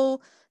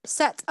temple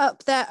set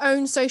up their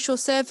own social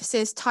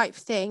services type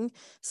thing.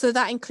 So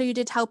that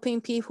included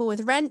helping people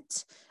with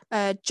rent,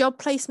 job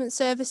placement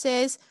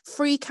services,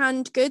 free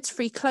canned goods,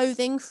 free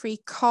clothing, free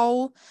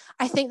coal.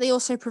 I think they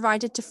also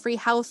provided free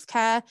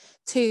healthcare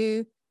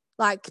to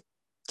like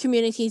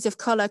communities of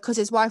color because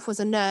his wife was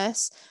a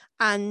nurse,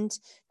 and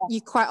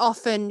you quite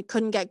often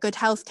couldn't get good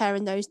healthcare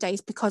in those days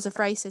because of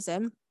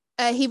racism.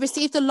 He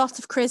received a lot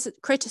of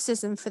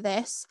criticism for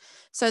this.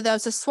 So there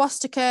was a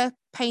swastika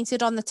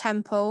painted on the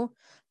temple.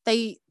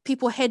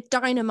 People hid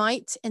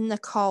dynamite in the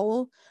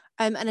coal,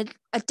 and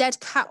a dead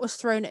cat was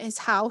thrown at his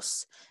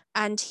house,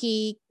 and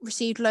he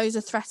received loads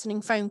of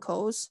threatening phone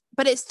calls.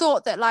 But it's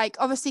thought that, like,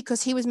 obviously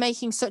because he was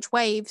making such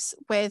waves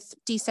with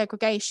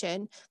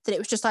desegregation, that it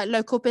was just like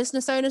local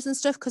business owners and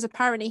stuff, because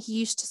apparently he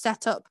used to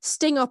set up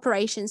sting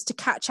operations to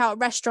catch out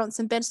restaurants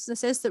and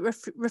businesses that were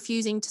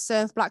refusing to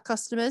serve black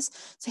customers.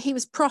 So he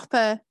was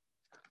proper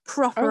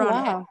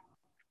on it.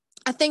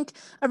 I think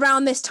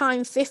around this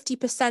time,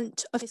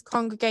 50% of his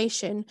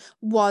congregation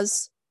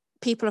was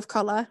people of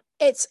colour.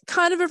 It's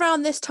kind of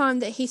around this time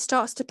that he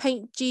starts to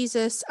paint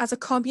Jesus as a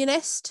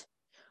communist,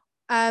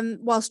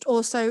 whilst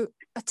also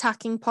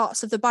attacking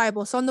parts of the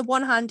Bible. So on the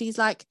one hand, he's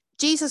like,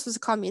 Jesus was a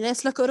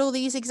communist, look at all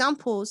these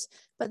examples.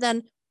 But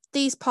then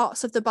these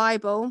parts of the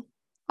Bible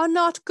are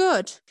not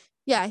good.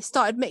 Yeah, he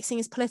started mixing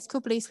his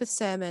political beliefs with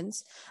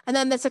sermons. And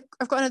then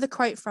I've got another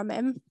quote from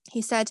him.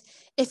 He said,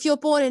 "If you're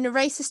born in a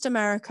racist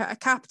America, a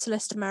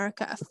capitalist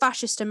America, a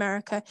fascist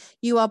America,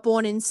 you are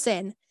born in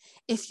sin.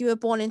 If you're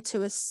born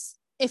into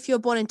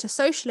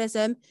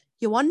socialism,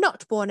 you are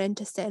not born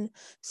into sin."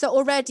 So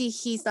already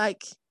he's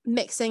like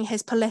mixing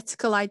his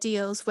political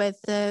ideals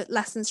with the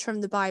lessons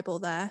from the Bible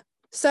there.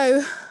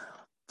 So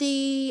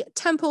the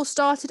temple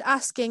started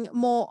asking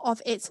more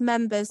of its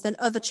members than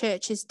other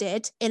churches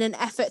did in an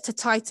effort to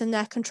tighten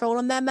their control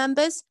on their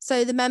members.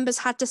 So the members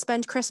had to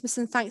spend Christmas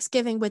and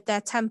Thanksgiving with their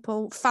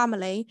temple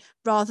family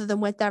rather than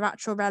with their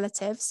actual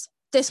relatives.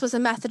 This was a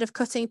method of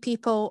cutting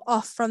people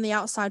off from the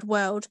outside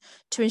world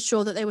to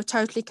ensure that they were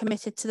totally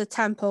committed to the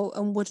temple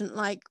and wouldn't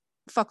like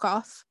fuck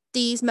off.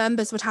 These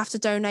members would have to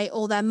donate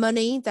all their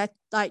money, their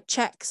like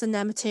checks and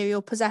their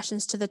material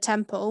possessions to the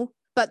temple.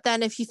 But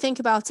then if you think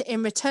about it,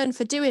 in return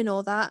for doing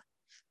all that,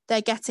 they're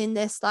getting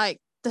this like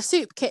the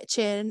soup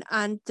kitchen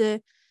and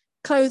the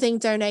clothing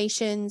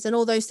donations and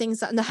all those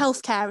things and the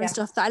healthcare and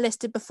stuff that I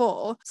listed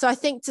before. So I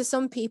think to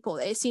some people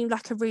it seemed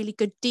like a really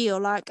good deal.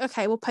 Like,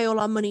 okay, we'll pay all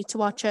our money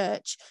to our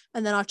church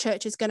and then our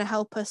church is going to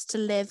help us to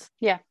live.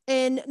 Yeah.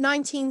 In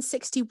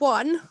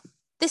 1961,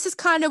 this is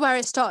kind of where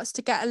it starts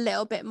to get a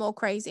little bit more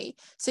crazy.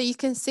 So you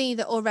can see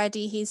that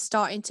already he's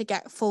starting to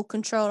get full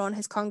control on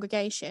his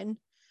congregation.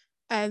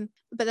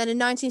 But then in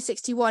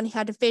 1961, he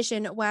had a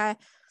vision where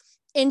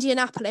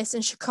Indianapolis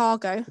and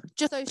Chicago,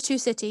 just those two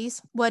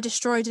cities, were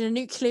destroyed in a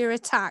nuclear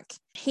attack.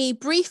 He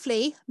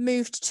briefly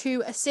moved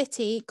to a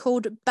city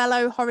called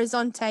Belo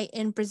Horizonte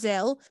in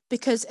Brazil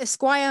because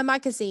Esquire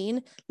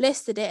magazine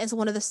listed it as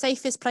one of the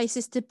safest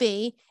places to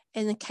be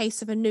in the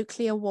case of a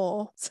nuclear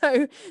war.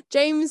 So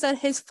James and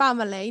his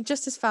family,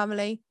 just his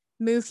family,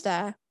 moved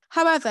there.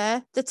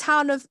 However, the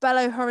town of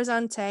Belo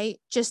Horizonte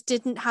just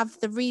didn't have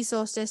the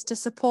resources to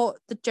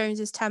support the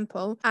Joneses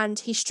Temple, and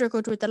he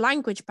struggled with the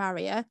language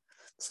barrier.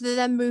 So they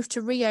then moved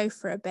to Rio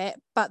for a bit,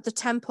 but the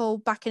temple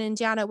back in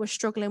Indiana was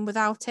struggling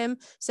without him,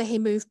 so he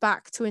moved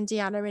back to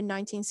Indiana in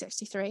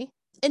 1963.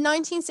 In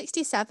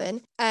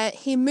 1967,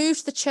 he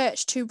moved the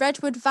church to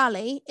Redwood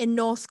Valley in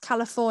North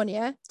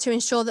California to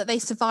ensure that they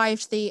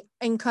survived the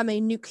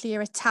incoming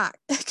nuclear attack.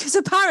 Because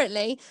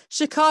apparently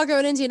Chicago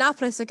and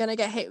Indianapolis are going to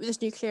get hit with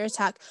this nuclear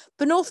attack,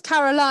 but North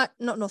California,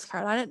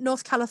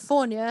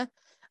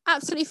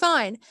 absolutely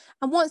fine.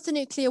 And once the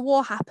nuclear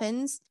war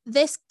happens,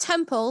 this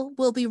temple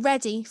will be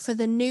ready for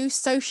the new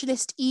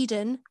socialist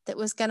Eden that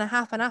was going to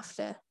happen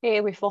after.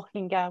 Here we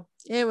fucking go.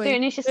 Here we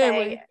Soon as you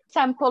say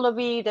Temple of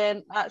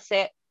Eden, that's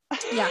it.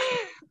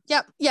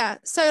 Yeah.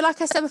 So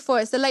like I said before,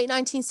 it's the late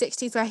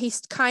 1960s where he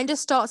kind of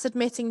starts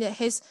admitting that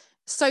his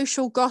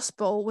social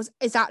gospel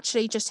is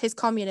actually just his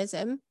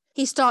communism.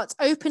 He starts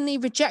openly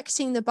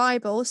rejecting the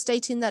Bible,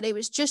 stating that it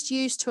was just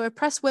used to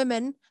oppress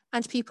women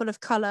and people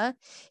of color.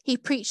 He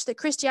preached that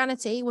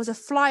Christianity was a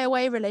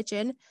flyaway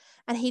religion,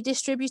 and he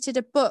distributed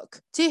a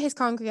book to his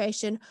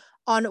congregation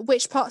on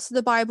which parts of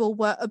the Bible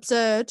were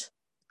absurd,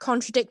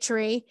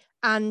 contradictory,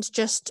 and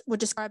just were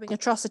describing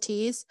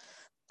atrocities,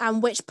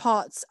 and which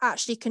parts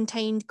actually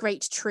contained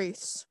great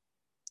truths.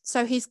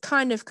 So he's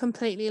kind of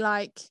completely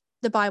like,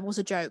 the Bible's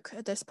a joke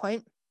at this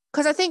point.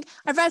 Because I think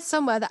I've read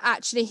somewhere that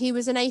actually he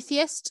was an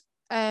atheist.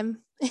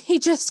 He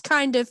just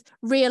kind of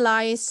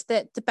realized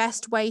that the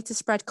best way to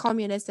spread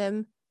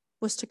communism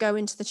was to go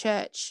into the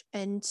church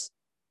and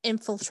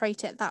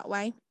infiltrate it that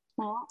way.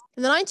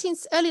 In the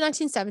early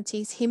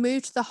 1970s, he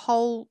moved the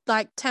whole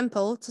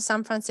temple to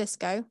San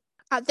Francisco.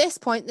 At this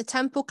point, the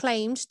temple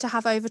claimed to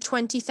have over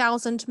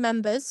 20,000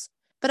 members,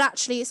 but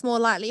actually it's more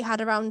likely it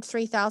had around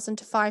 3,000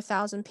 to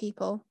 5,000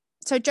 people.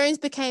 So Jones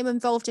became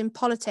involved in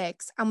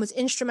politics and was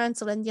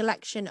instrumental in the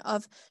election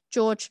of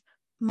George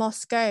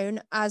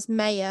Moscone as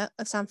mayor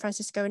of San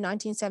Francisco in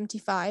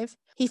 1975.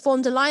 He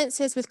formed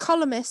alliances with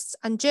columnists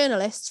and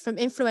journalists from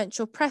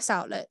influential press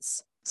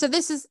outlets. So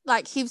this is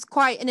he was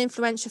quite an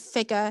influential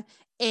figure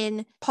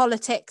in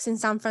politics in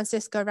San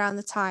Francisco around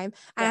the time.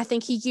 And I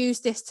think he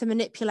used this to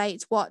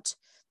manipulate what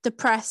the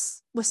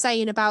press was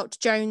saying about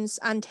Jones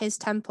and his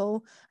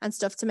temple and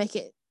stuff to make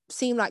it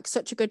seem like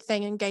such a good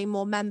thing and gain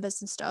more members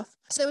and stuff.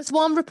 So it was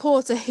one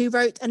reporter who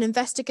wrote an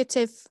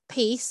investigative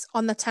piece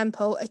on the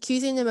temple,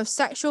 accusing them of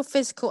sexual,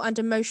 physical, and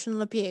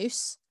emotional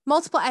abuse.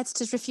 Multiple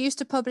editors refused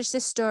to publish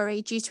this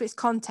story due to its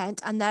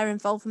content and their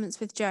involvements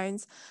with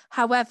Jones.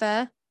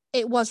 However,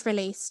 it was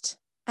released.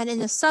 And in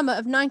the summer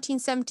of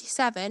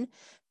 1977,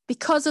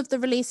 because of the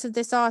release of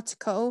this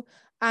article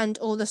and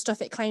all the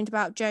stuff it claimed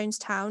about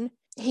Jonestown,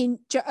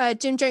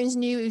 Jim Jones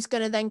knew he was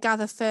going to then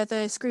gather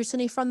further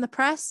scrutiny from the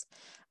press.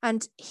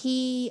 And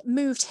he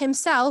moved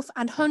himself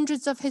and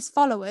hundreds of his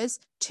followers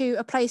to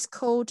a place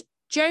called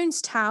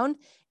Jonestown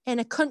in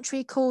a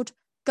country called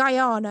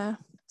Guyana.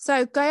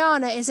 So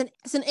Guyana is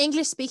an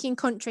English-speaking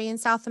country in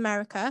South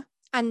America,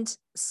 and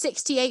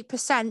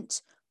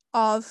 68%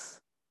 of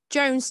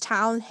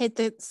Jonestown,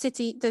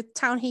 the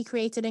town he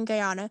created in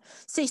Guyana,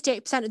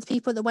 68% of the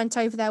people that went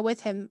over there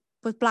with him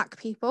were Black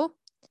people.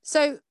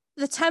 So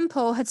the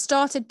temple had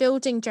started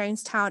building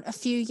Jonestown a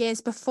few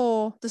years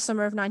before the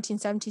summer of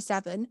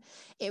 1977.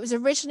 It was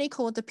originally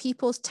called the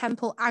People's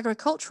Temple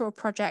Agricultural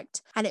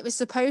Project, and it was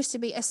supposed to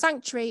be a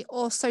sanctuary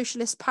or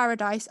socialist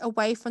paradise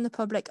away from the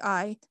public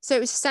eye. So it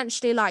was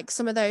essentially like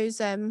some of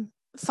those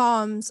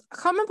farms, I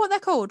can't remember what they're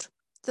called,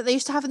 that they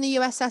used to have in the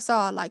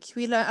USSR.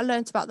 I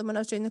learned about them when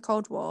I was doing the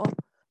Cold War.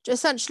 Just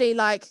essentially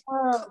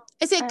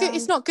is it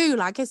it's not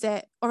gulag, is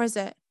it? Or is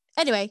it?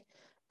 Anyway,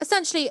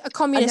 essentially a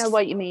communist. I know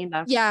what you mean,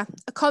 though. Yeah,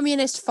 a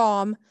communist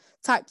farm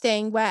type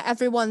thing where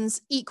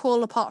everyone's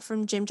equal apart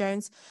from Jim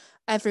Jones.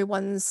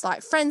 Everyone's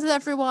friends with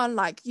everyone.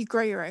 You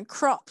grow your own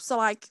crops.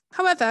 So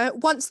however,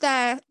 once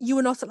there, you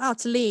were not allowed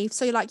to leave.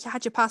 So you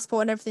had your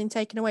passport and everything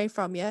taken away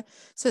from you.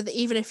 So that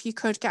even if you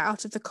could get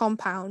out of the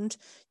compound,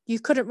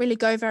 you couldn't really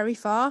go very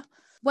far.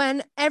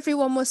 When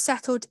everyone was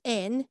settled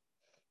in,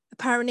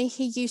 apparently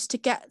he used to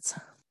get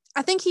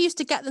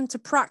them to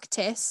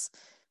practice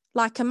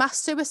a mass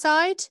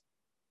suicide,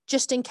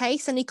 just in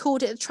case, and he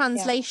called it a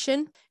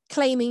translation,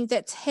 claiming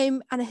that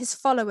him and his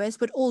followers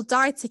would all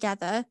die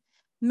together,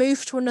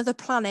 move to another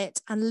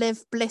planet, and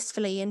live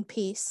blissfully in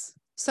peace.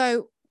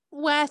 So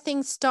where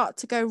things start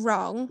to go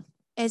wrong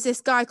is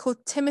this guy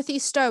called Timothy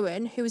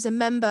Stone, who was a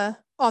member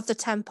of the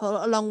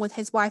temple along with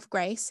his wife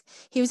Grace.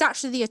 He was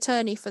actually the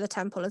attorney for the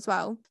temple as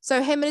well.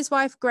 So him and his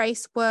wife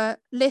Grace were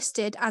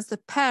listed as the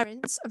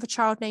parents of a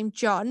child named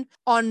John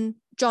on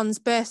John's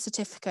birth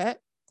certificate.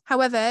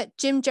 However,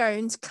 Jim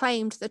Jones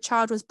claimed the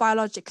child was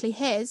biologically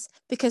his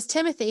because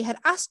Timothy had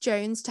asked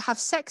Jones to have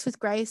sex with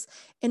Grace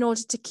in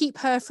order to keep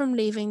her from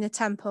leaving the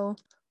temple.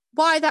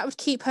 Why that would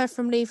keep her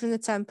from leaving the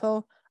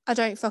temple, I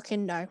don't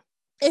fucking know.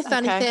 If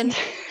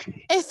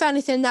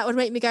anything, that would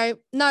make me go,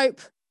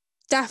 nope,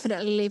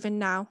 definitely leaving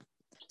now.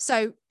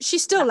 So she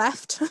still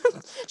left.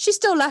 She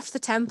still left the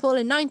temple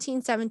in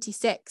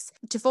 1976,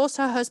 divorced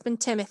her husband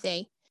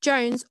Timothy.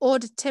 Jones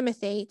ordered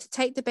Timothy to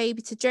take the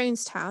baby to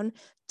Jonestown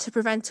to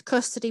prevent a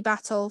custody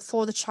battle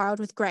for the child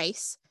with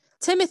Grace.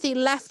 Timothy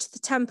left the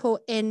temple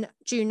in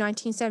June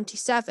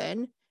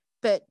 1977,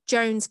 but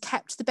Jones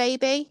kept the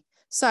baby.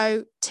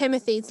 So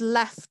Timothy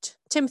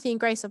and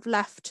Grace have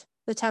left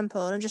the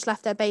temple and just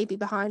left their baby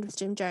behind with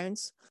Jim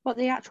Jones. What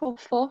the actual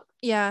fuck?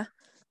 Yeah.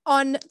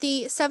 On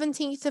the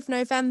 17th of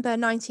November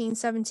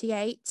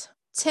 1978,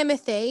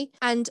 Timothy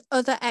and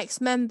other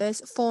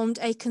ex-members formed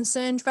a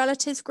concerned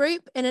relatives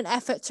group in an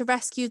effort to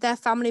rescue their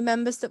family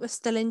members that were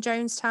still in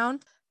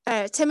Jonestown.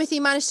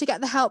 Timothy managed to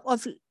get the help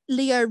of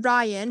Leo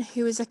Ryan,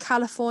 who is a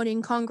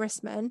Californian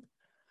congressman,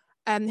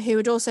 who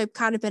had also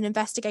kind of been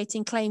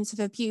investigating claims of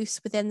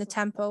abuse within the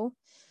temple.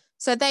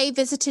 So they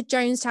visited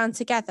Jonestown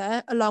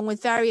together, along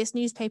with various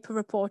newspaper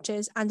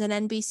reporters and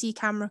an NBC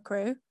camera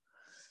crew.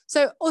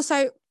 So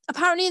also,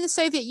 apparently in the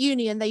Soviet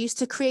Union, they used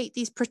to create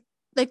these,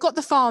 they've got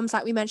the farms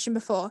like we mentioned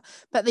before,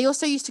 but they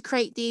also used to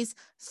create these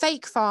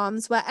fake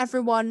farms where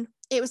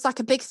it was like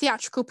a big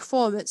theatrical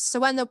performance.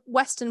 So when the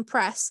Western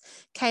press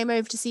came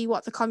over to see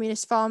what the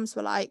communist farms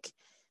were like,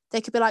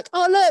 they could be like,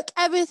 oh, look,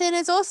 everything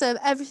is awesome.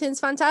 Everything's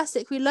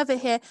fantastic. We love it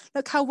here.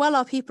 Look how well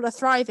our people are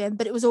thriving.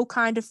 But it was all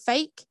kind of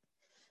fake.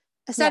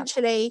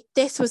 Essentially,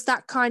 this was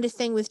that kind of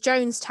thing with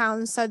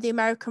Jonestown. So the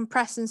American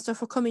press and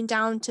stuff were coming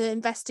down to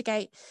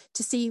investigate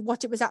to see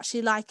what it was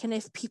actually like and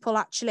if people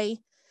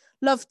actually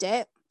loved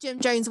it. Jim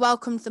Jones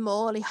welcomed them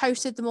all. He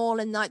hosted them all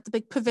in like the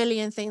big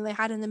pavilion thing they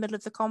had in the middle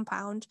of the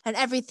compound, and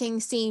everything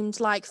seemed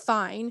like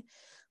fine.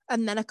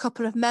 And then a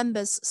couple of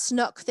members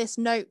snuck this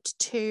note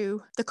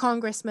to the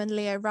Congressman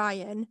Leo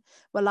Ryan,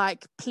 were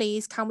like,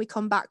 please, can we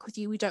come back with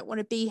you? We don't want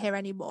to be here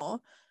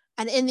anymore.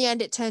 And in the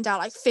end, it turned out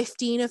like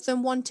 15 of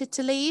them wanted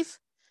to leave.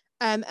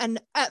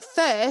 And at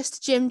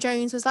first, Jim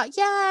Jones was like,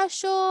 yeah,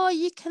 sure,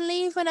 you can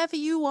leave whenever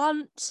you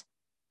want.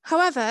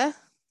 However,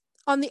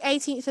 on the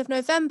 18th of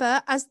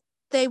November, as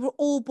they were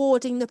all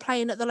boarding the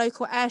plane at the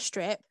local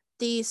airstrip,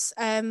 these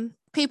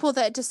people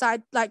that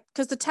decide, like,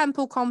 because the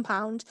temple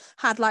compound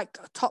had like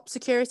top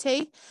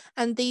security,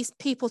 and these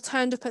people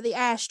turned up at the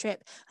airstrip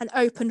and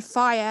opened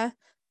fire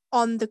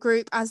on the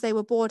group as they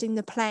were boarding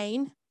the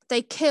plane.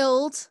 They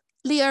killed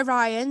Leo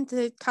Ryan,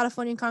 the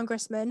Californian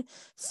congressman,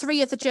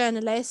 3 of the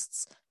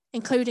journalists,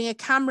 including a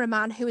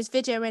cameraman who was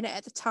videoing it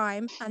at the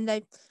time, and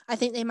I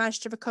think they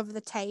managed to recover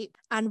the tape,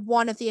 and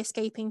 1 of the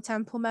escaping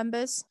temple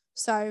members.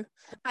 So,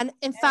 and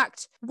in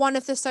fact, one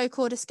of the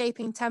so-called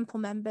escaping temple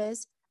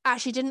members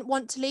actually didn't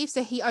want to leave,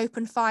 so he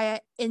opened fire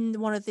in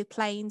one of the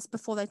planes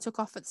before they took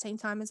off at the same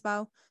time as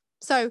well.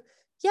 So,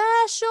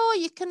 yeah, sure,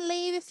 you can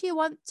leave if you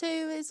want to.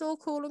 It's all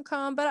cool and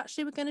calm, but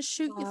actually we're going to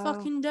shoot you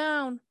fucking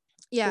down.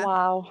 Yeah.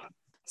 Wow.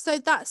 So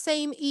that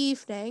same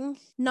evening,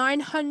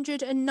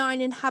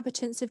 909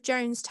 inhabitants of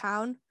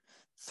Jonestown,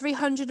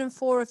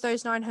 304 of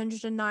those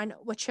 909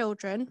 were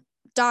children,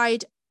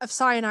 died of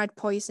cyanide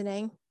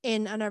poisoning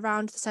in and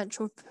around the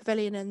central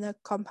pavilion in the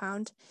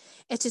compound.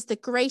 It is the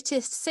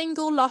greatest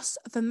single loss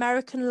of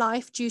American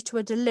life due to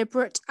a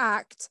deliberate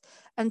act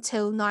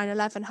until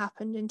 9/11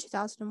 happened in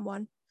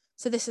 2001.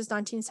 So this is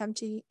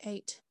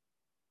 1978.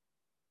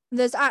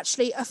 There's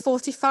actually a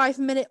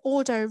 45-minute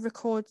audio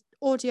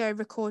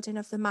recording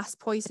of the mass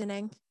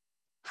poisoning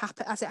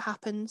as it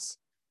happens.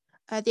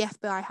 The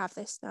FBI have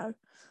this now.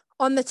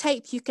 On the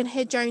tape, you can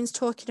hear Jones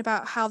talking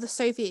about how the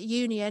Soviet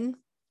Union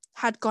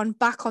had gone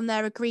back on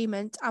their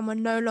agreement and were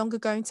no longer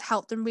going to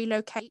help them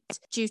relocate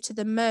due to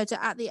the murder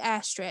at the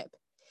airstrip.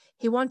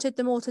 He wanted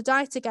them all to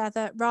die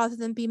together rather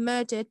than be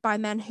murdered by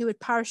men who would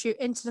parachute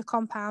into the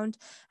compound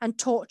and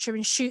torture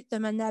and shoot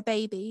them and their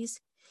babies.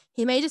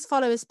 He made his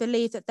followers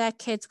believe that their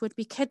kids would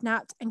be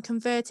kidnapped and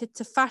converted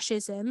to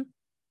fascism,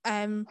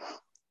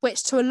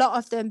 which to a lot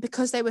of them,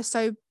 because they were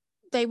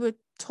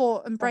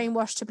taught and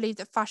brainwashed to believe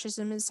that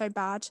fascism is so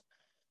bad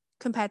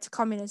compared to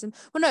communism.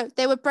 Well, no,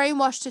 they were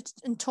brainwashed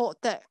and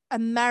taught that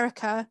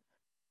America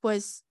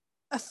was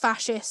a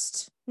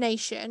fascist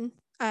nation.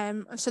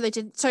 So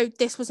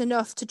this was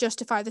enough to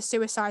justify the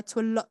suicide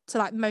to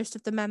like most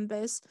of the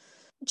members.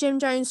 Jim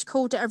Jones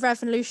called it a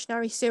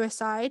revolutionary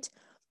suicide,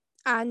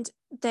 and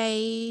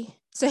he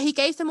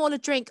gave them all a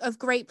drink of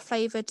grape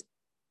flavored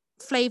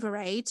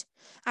Flavor-Aid,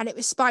 and it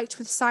was spiked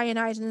with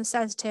cyanide and a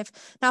sedative.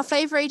 Now,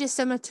 Flavor-Aid is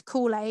similar to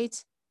Kool-Aid,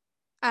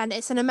 and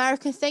it's an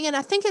American thing, and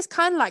I think it's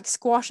kind of like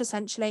squash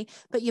essentially,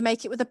 but you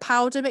make it with a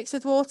powder mixed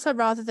with water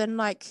rather than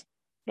like.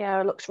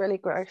 Yeah, it looks really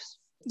gross.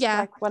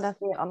 Yeah, like when I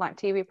see it on like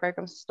TV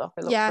programs and stuff,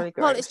 it looks really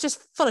gross. Well, it's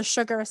just full of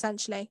sugar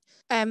essentially.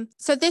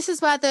 So this is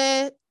where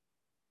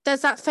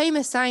there's that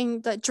famous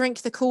saying that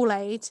drink the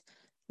Kool-Aid.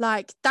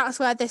 Like, that's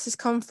where this has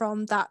come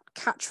from, that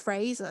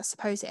catchphrase, I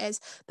suppose it is.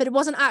 But it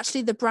wasn't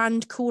actually the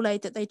brand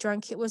Kool-Aid that they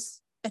drank. It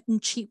was a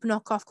cheap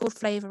knockoff called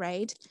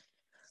Flavor-Aid.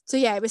 So,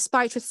 yeah, it was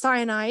spiked with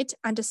cyanide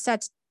and a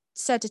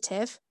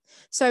sedative.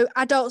 So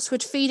adults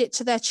would feed it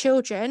to their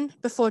children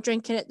before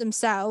drinking it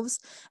themselves.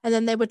 And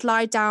then they would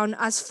lie down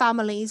as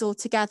families all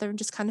together and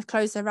just kind of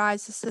close their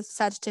eyes as the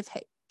sedative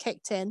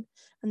kicked in.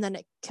 And then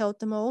it killed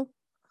them all.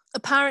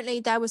 Apparently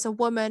there was a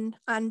woman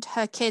and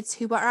her kids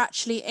who were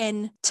actually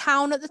in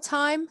town at the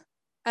time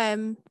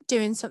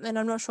doing something,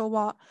 I'm not sure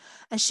what,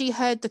 and she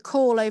heard the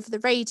call over the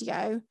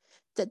radio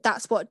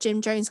that's what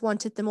Jim Jones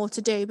wanted them all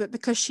to do, but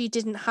because she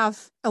didn't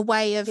have a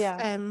way of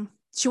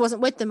she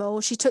wasn't with them all,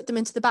 she took them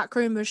into the back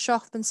room of a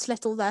shop and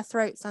slit all their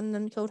throats and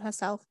then killed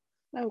herself.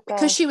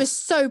 Because she was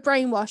so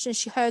brainwashed and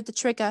she heard the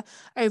trigger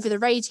over the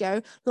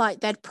radio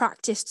like they'd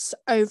practiced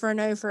over and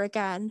over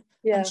again,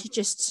 and she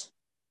just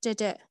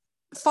did it.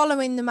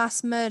 Following the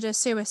mass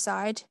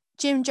murder-suicide,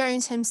 Jim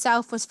Jones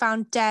himself was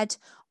found dead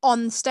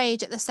on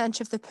stage at the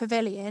centre of the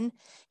pavilion.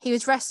 He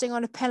was resting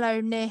on a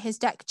pillow near his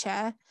deck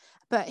chair,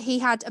 but he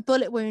had a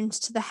bullet wound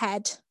to the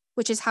head,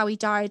 which is how he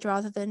died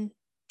rather than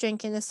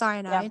drinking the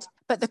cyanide.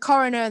 But the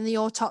coroner and the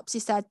autopsy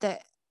said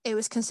that it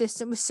was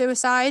consistent with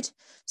suicide,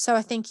 so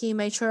I think he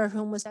made sure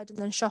everyone was dead and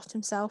then shot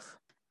himself.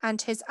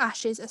 And his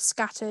ashes are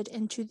scattered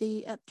into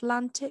the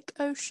Atlantic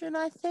Ocean,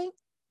 I think.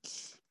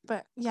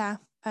 But yeah.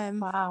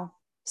 Wow.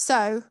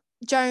 So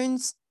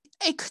Jones,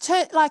 it could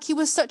turn like he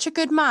was such a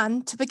good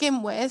man to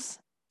begin with,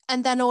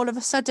 and then all of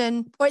a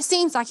sudden, or it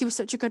seems like he was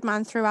such a good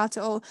man throughout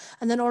it all,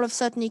 and then all of a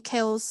sudden he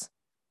kills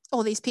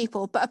all these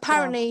people. But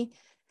apparently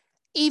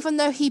even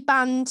though he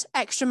banned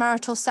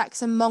extramarital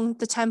sex among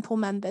the temple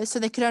members, so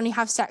they could only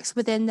have sex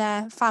within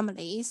their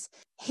families,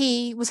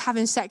 he was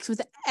having sex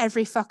with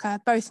every fucker,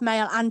 both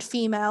male and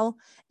female,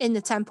 in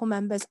the temple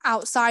members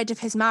outside of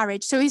his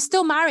marriage. So he's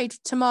still married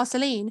to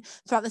Marceline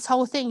throughout this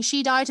whole thing.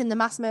 She died in the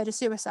mass murder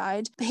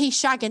suicide, but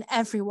he's shagging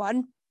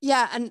everyone.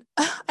 Yeah, and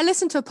I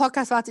listened to a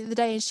podcast about it the other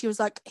day, and she was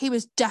like, he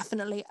was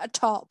definitely a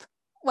top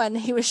when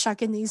he was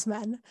shagging these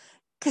men,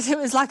 because it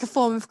was like a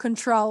form of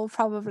control,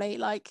 probably.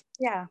 Like,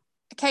 Yeah.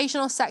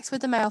 occasional sex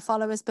with the male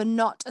followers, but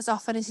not as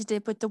often as he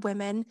did with the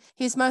women.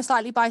 He was most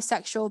likely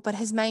bisexual, but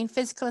his main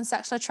physical and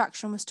sexual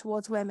attraction was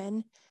towards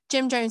women.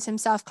 Jim Jones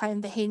himself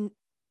claimed that he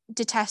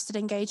detested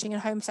engaging in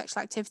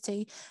homosexual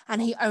activity,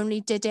 and he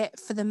only did it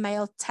for the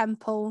male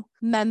temple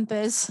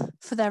members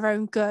for their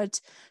own good,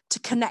 to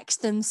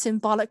connect them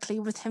symbolically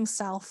with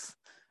himself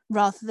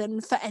rather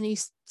than for any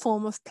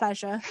form of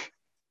pleasure.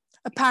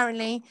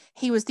 Apparently,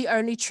 he was the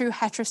only true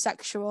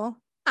heterosexual,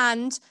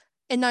 and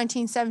in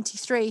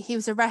 1973, he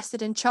was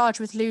arrested and charged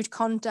with lewd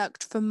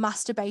conduct for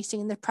masturbating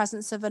in the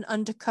presence of an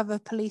undercover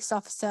police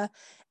officer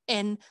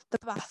in the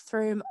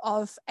bathroom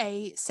of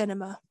a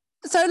cinema.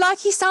 So, like,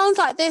 he sounds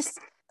like this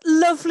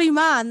lovely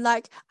man.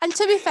 Like, and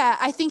to be fair,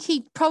 I think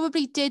he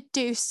probably did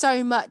do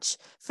so much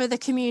for the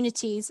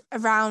communities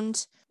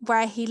around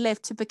where he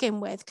lived to begin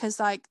with, because,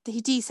 like,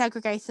 he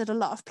desegregated a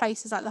lot of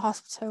places like the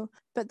hospital,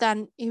 but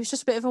then he was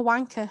just a bit of a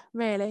wanker,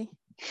 really.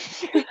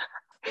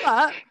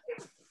 But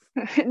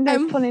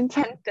no pun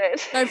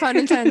intended. No pun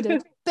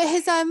intended. But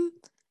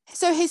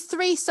his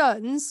three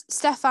sons,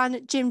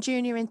 Stefan, Jim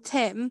Jr. and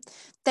Tim,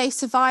 they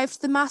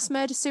survived the mass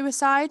murder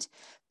suicide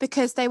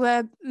because they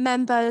were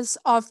members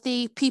of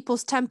the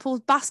People's Temple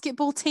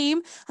basketball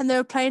team, and they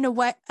were playing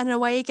an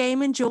away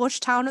game in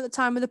Georgetown at the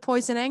time of the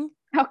poisoning.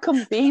 How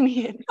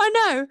convenient. I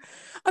know.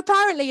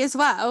 Apparently as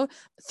well,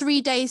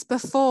 3 days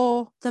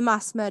before the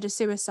mass murder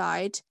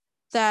suicide,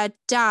 their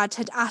dad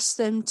had asked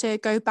them to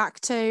go back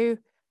to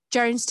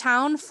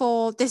Jonestown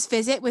for this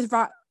visit with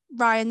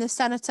Ryan the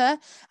senator,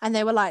 and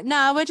they were like,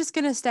 no, we're just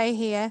going to stay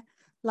here.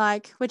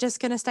 Like, we're just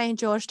going to stay in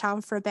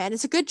Georgetown for a bit. And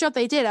it's a good job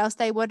they did, else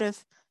they would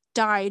have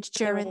died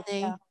during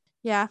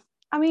yeah.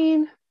 I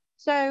mean,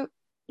 so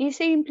he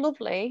seemed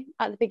lovely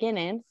at the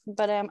beginning,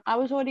 but I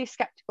was already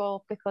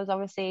skeptical because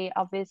obviously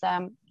of his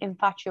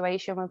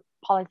infatuation with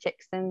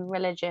politics and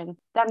religion.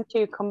 Them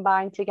two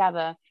combined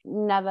together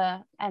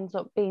never ends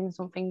up being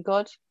something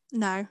good.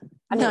 No.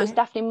 And it was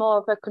definitely more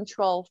of a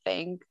control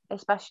thing,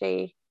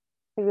 especially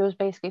if he was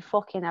basically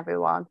fucking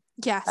everyone.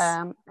 Yes,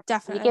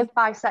 definitely. You give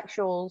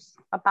bisexuals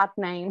a bad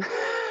name.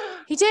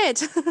 He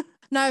did.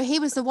 No, he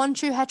was the one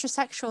true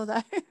heterosexual,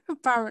 though,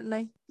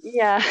 apparently.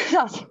 Yeah,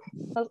 that's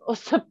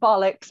utter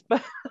bollocks,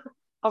 but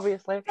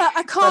obviously.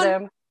 I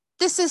can't.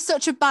 This is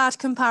such a bad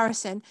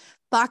comparison,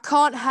 but I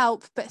can't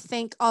help but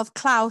think of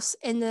Klaus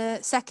in the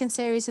second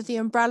series of The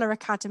Umbrella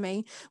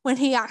Academy when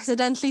he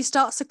accidentally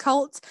starts a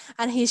cult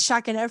and he's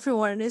shagging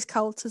everyone in his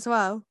cult as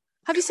well.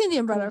 Have you seen The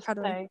Umbrella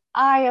Academy?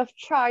 I have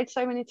tried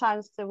so many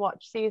times to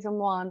watch season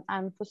 1,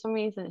 and for some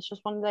reason it's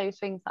just one of those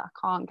things that I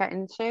can't get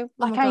into.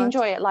 Like, I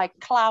enjoy it. Like,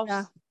 Klaus,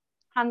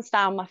 hands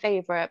down my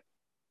favourite,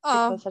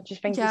 because I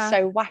just think he's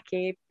so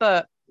wacky,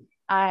 but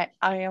I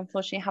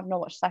unfortunately have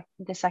not watched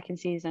the second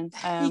season.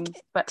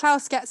 But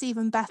Klaus gets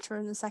even better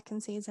in the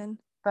second season.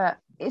 But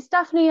it's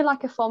definitely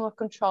like a form of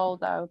control,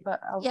 though.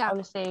 But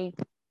obviously,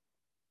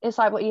 it's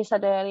like what you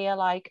said earlier,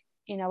 like,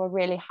 you know, a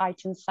really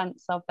heightened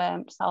sense of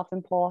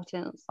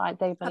self-importance. Like,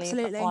 they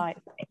believe that, like,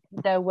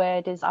 their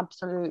word is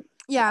absolute.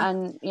 Yeah.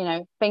 And, you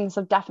know, things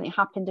have definitely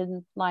happened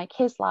in, like,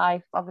 his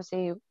life.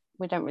 Obviously,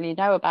 we don't really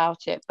know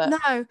about it, but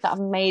that have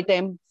made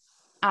him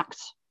act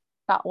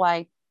that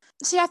way.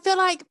 See, I feel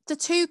like the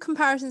two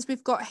comparisons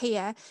we've got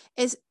here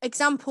is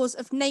examples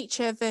of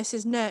nature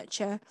versus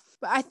nurture.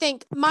 But I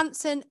think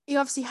Manson, he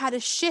obviously had a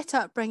shit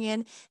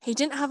upbringing. He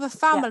didn't have a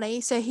family,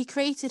 so he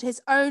created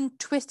his own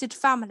twisted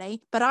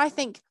family. But I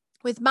think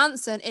with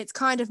Manson, it's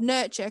kind of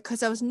nurture because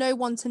there was no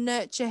one to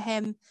nurture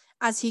him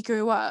as he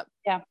grew up.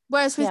 Yeah.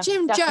 Whereas with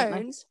Jim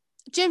Jones,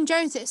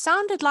 it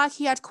sounded like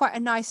he had quite a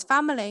nice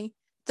family,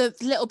 the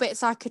little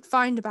bits I could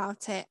find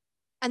about it.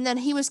 And then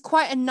he was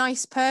quite a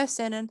nice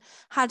person and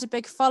had a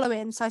big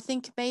following. So I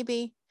think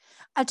maybe,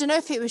 I don't know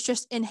if it was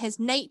just in his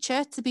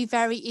nature to be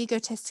very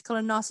egotistical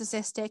and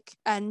narcissistic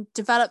and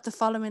develop the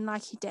following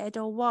like he did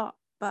or what.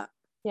 But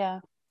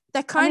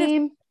they're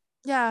kind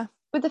of,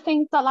 with the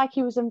things that, like,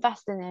 he was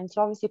investing in,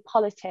 so obviously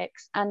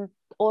politics, and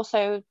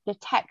also the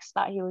texts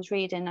that he was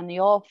reading and the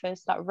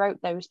authors that wrote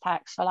those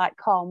texts, so like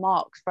Karl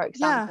Marx, for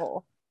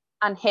example,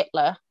 and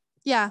Hitler.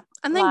 Yeah,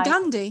 and then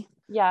Gandhi.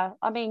 Yeah,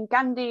 I mean,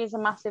 Gandhi is a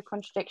massive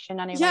contradiction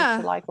anyway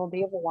to, like, all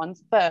the other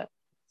ones, but,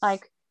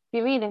 like, if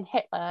you're reading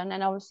Hitler, and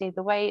then obviously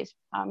the way it's,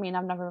 I mean,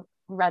 I've never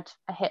read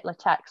a Hitler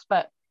text,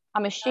 but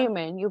I'm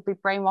assuming you'll be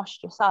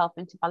brainwashed yourself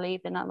into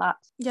believing that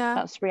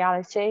that's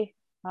reality.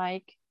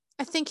 Like,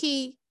 I think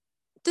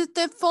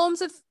the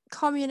forms of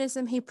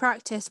communism he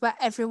practiced where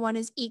everyone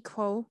is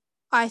equal,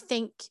 I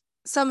think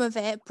some of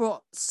it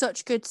brought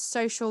such good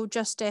social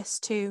justice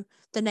to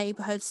the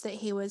neighborhoods that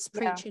he was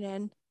preaching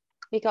in.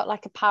 he got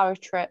like a power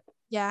trip,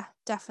 Yeah,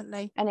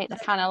 definitely. and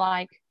it's kind of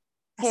like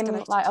him,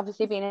 Escalated. like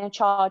obviously being in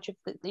charge of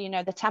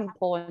the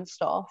temple and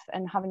stuff,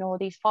 and having all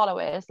these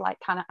followers, like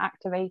kind of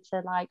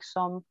activated like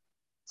some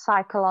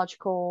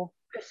psychological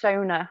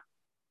persona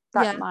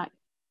that Yeah. might,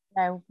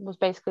 was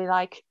basically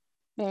like,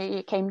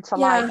 it came to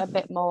light Yeah. a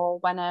bit more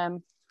when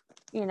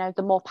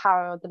the more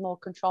power, the more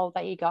control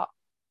that he got.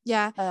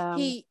 Yeah. Um,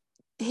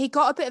 He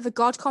got a bit of a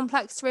God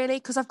complex, really,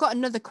 because I've got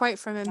another quote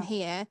from him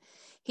here.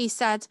 He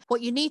said,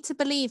 "What you need to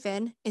believe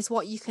in is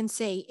what you can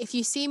see. If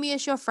you see me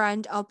as your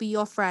friend, I'll be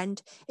your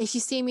friend. If you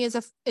see me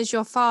as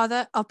your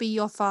father, I'll be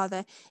your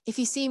father. If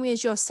you see me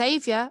as your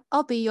savior,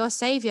 I'll be your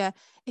savior.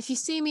 If you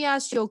see me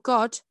as your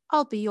God,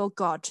 I'll be your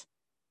God."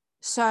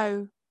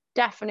 So,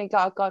 definitely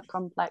got a God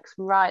complex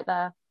right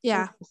there.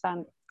 yeah,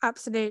 100%.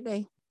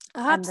 absolutely.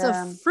 And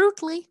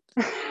Absolutely.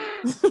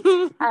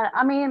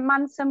 I mean,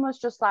 Manson was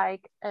just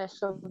like a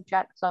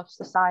subject of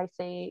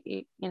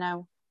society,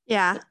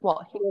 Yeah.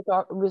 what he was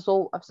a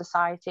result of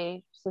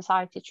society.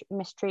 Society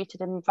mistreated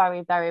him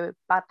very, very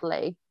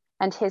badly.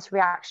 And his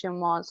reaction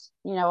was,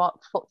 you know what,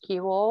 fuck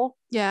you all.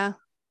 Yeah.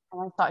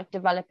 And I started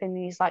developing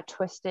these like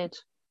twisted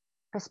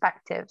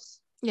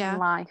perspectives in Yeah.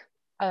 life.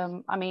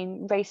 I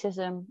mean,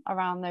 racism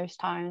around those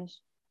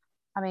times.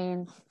 I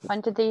mean,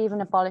 when did they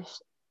even abolish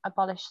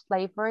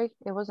slavery?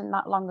 It wasn't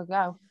that long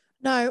ago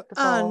No,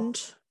 before and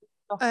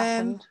stuff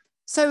happened.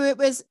 so it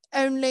was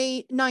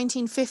only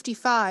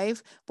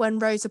 1955 when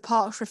Rosa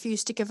Parks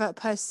refused to give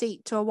up her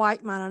seat to a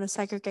white man on a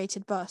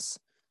segregated bus.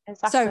 So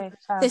Exactly.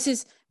 So this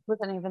is, it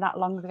wasn't even that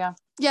long ago.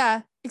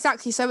 yeah,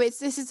 exactly. So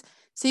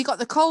so you got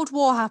the Cold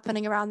War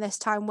happening around this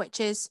time, which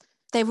is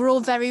they were all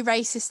very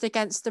racist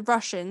against the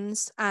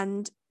Russians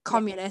and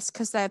communists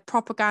because their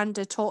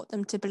propaganda taught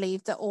them to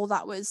believe that all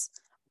that was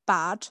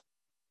bad.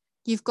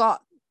 You've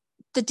got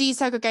the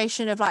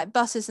desegregation of like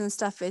buses and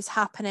stuff is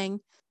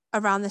happening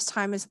around this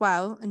time as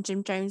well, and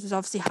Jim Jones was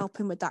obviously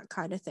helping with that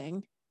kind of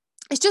thing.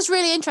 It's just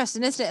really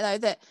interesting, isn't it, though,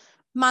 that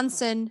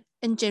Manson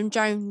and Jim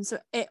Jones,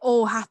 it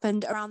all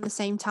happened around the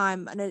same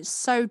time, and it's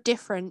so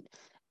different,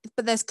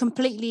 but there's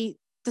completely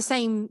the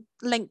same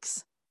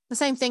links, the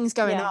same things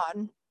going Yeah.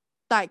 on.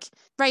 Like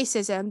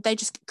racism, they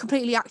just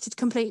completely acted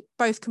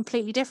both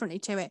completely differently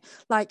to it.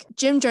 Like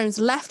Jim Jones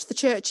left the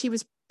church he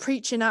was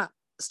preaching at,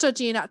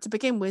 studying at to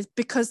begin with,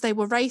 because they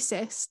were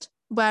racist,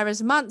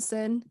 whereas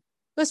Manson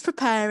was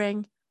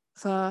preparing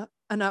for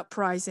an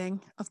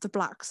uprising of the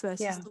blacks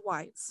versus the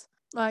whites.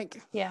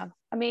 Like, yeah.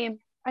 I mean,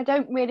 I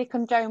don't really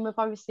condone with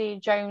obviously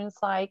Jones,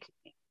 like,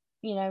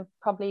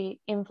 probably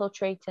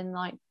infiltrating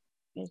like,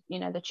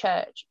 the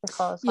church,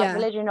 because like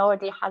religion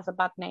already has a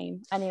bad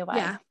name anyway.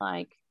 Yeah.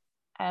 Like,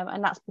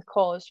 and that's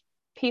because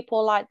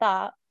people like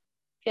that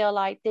feel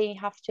like they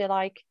have to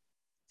like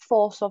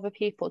force other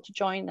people to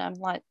join them,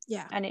 like,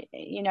 and it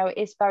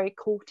is very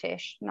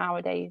cultish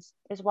nowadays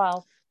as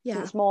well.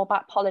 Yeah. It's more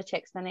about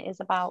politics than it is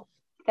about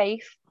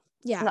faith.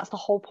 Yeah. And that's the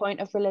whole point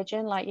of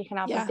religion. Like, you can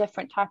have a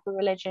different type of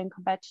religion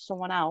compared to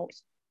someone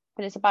else,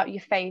 but it's about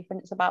your faith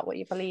and it's about what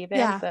you believe in.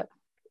 Yeah. But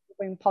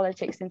bring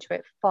politics into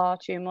it far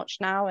too much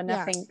now, and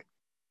I think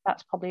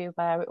that's probably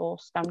where it all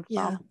stemmed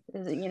from.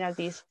 Is,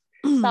 these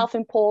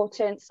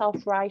self-important,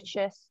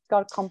 self-righteous,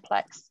 God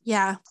complex,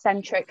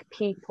 centric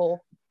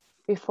people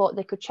who thought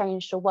they could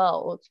change the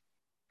world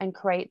and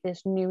create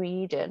this new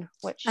Eden,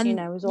 which is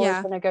always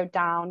going to go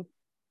down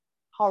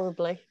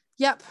horribly.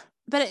 Yep.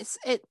 But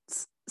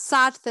it's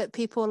sad that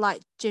people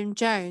like Jim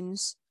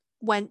Jones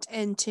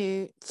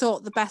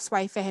thought the best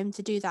way for him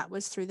to do that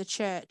was through the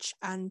church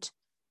and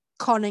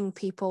conning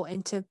people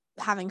into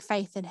having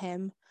faith in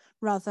him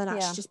rather than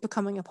actually just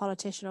becoming a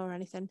politician or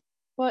anything.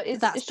 Well,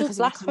 it's just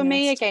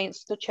blasphemy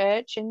against the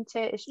church, isn't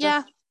it? It's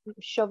just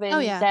shoving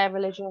their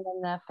religion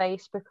in their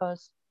face,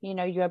 because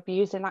you're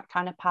abusing that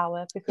kind of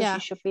power, because you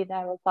should be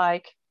there as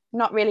like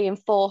not really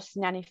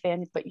enforcing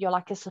anything, but you're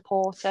like a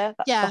supporter.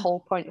 That's the whole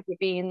point of you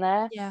being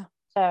there.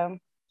 So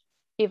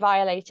he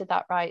violated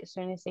that right as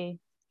soon as he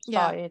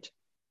started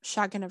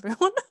shagging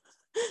everyone.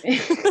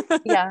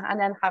 And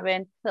then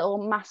having little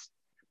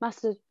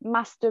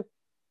masturbatory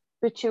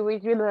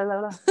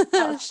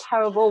that's a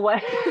terrible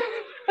way.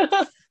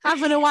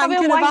 Having a wank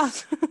in a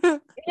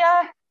bathroom.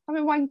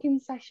 Having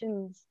wanking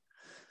sessions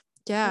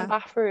in the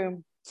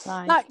bathroom.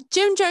 Like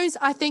Jim Jones,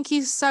 I think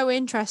he's so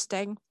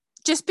interesting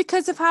just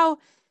because of how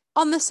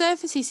on the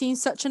surface he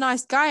seems such a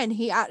nice guy and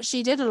he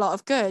actually did a lot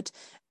of good,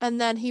 and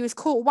then he was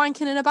caught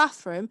wanking in a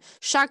bathroom,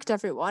 shagged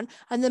everyone,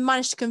 and then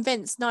managed to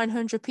convince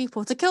 900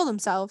 people to kill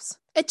themselves.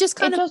 It just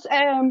kind of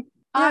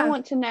I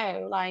want to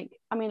know, like,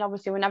 I mean,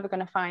 obviously we're never going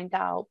to find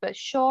out, but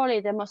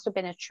surely there must have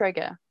been a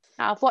trigger.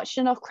 Now, I've watched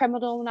enough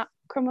Criminal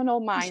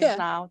Minds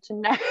now to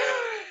know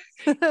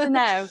to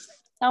know.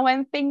 Now,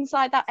 when things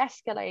like that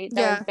escalate,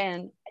 there has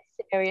been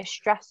a serious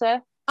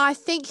stressor. I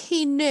think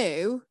he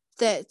knew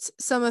that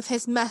some of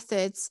his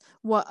methods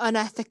were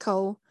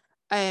unethical,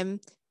 and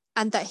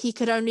that he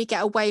could only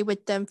get away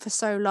with them for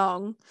so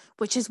long,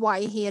 which is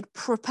why he had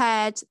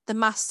prepared the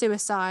mass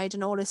suicide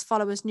and all his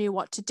followers knew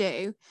what to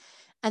do.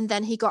 And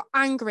then he got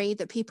angry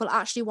that people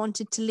actually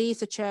wanted to leave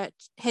the church,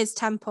 his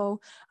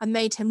temple, and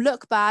made him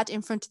look bad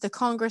in front of the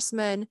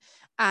congressman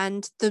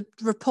and the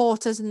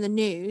reporters in the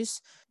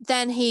news.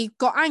 Then he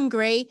got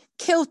angry,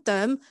 killed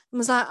them, and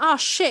was like, oh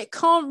shit,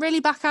 can't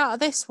really back out of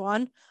this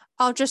one.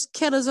 I'll just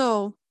kill us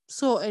all.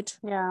 Sorted.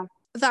 Yeah.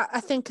 That, I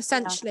think,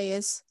 essentially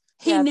is,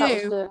 he Yeah, knew. that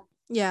was the...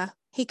 Yeah.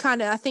 He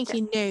kind of, I think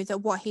he knew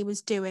that what he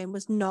was doing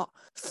was not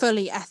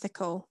fully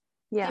ethical.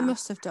 Yeah. He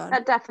must have done.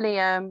 That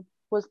definitely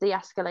was the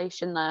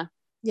escalation there.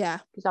 Yeah.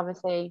 Because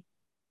obviously,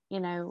 you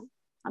know,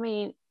 I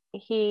mean,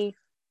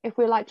 if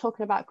we're like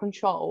talking about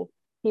control,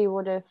 it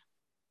would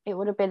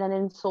have been an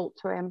insult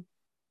to him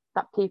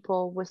that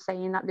people were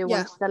saying that they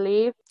wanted to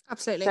leave.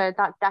 Absolutely. So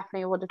that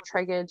definitely would have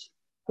triggered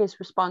his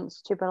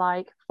response to be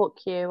like, fuck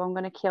you, I'm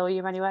going to kill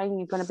you anyway, and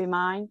you're going to be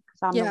mine because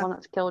I'm the one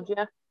that's killed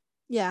you.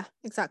 Yeah,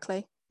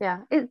 exactly.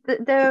 Yeah,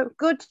 they're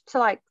good to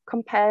like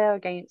compare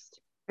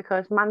against,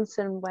 because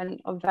Manson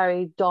went a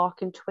very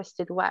dark and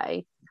twisted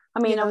way. I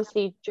mean,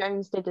 obviously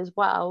Jones did as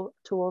well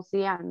towards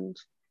the end,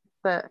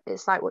 but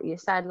it's like what you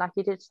said, like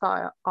he did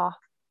start off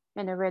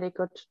in a really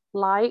good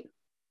light.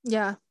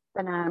 Yeah.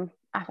 And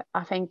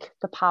I think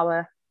the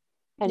power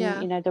and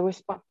you know the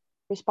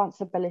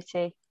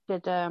responsibility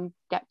did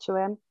get to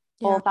him.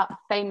 Or that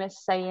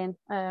famous saying,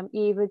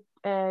 either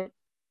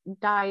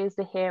die as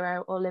the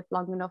hero or live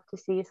long enough to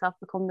see yourself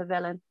become the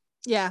villain.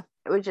 Yeah.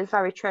 Which is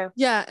very true.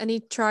 Yeah, and he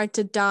tried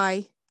to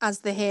die as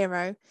the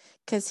hero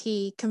because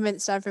he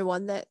convinced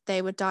everyone that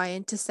they were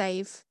dying to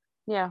save.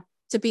 Yeah.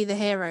 To be the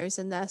heroes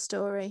in their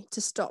story,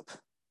 to stop.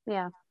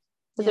 Yeah.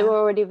 But they were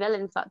already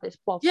villains at this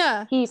point.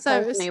 Yeah. He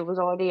personally was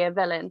already a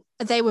villain.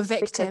 They were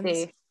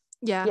victims.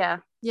 Yeah.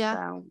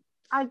 So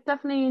I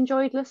definitely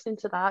enjoyed listening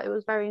to that. It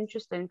was very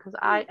interesting because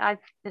I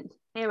didn't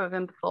hear of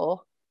him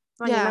before.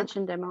 When you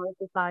mentioned him, I was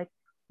just like,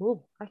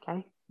 oh,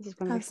 okay, this is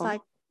going to be fun.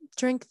 Like,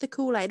 drink the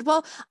Kool-Aid.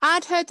 Well,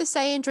 I'd heard the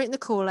saying drink the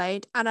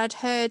Kool-Aid, and I'd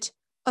heard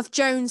of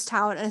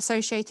Jonestown and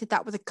associated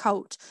that with a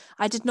cult.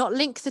 I did not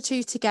link the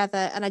two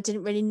together, and I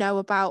didn't really know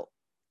about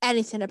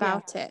anything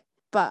about it.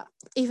 But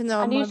even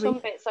though I knew some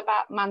bits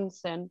about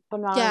Manson,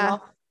 but not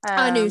enough.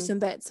 I knew some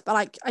bits, but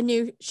like I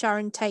knew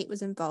Sharon Tate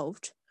was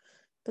involved,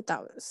 but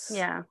that was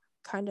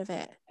kind of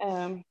it.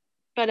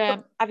 But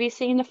have you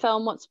seen the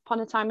film Once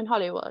Upon a Time in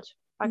Hollywood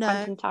by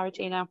Quentin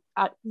Tarantino?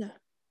 No.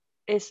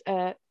 It's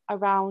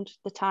around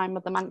the time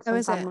of the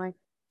Manson family.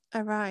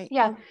 Oh, right.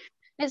 Yeah.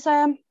 It's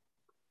a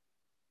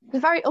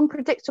very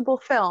unpredictable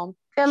film.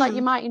 I feel like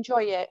you might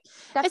enjoy it.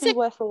 Definitely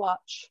worth a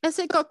watch. Has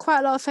it got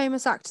quite a lot of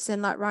famous actors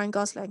in, like Ryan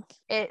Gosling?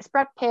 It's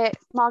Brad Pitt,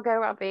 Margot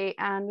Robbie,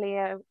 and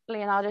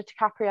Leonardo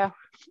DiCaprio.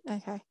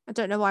 Okay. I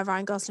don't know why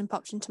Ryan Gosling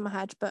popped into my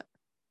head, but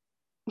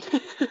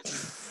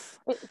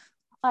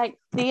like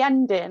the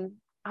ending,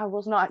 I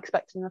was not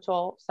expecting at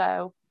all.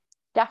 So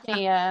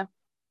definitely,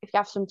 if you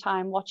have some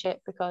time, watch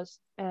it because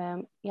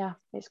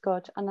it's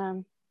good.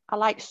 And I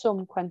like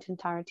some Quentin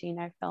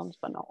Tarantino films,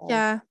 but not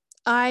all.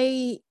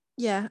 I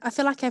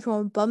feel like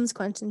everyone bums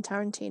Quentin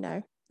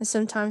Tarantino, and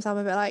sometimes I'm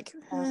a bit like,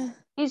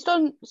 He's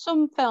done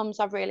some films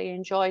I've really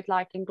enjoyed,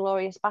 like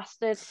Inglourious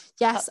Basterds.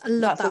 Yes, I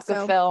love that film.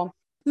 Good film.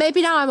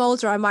 Maybe now I'm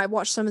older, I might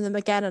watch some of them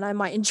again, and I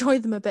might enjoy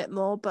them a bit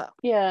more. But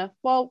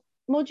well,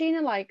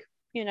 Morgina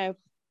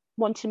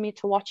wanted me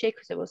to watch it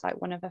because it was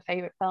like one of her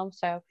favorite films.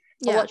 So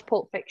I watched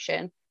Pulp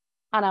Fiction,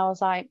 and I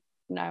was like,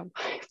 no,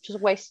 just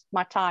waste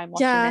my time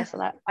watching this,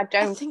 and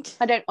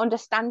I don't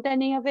understand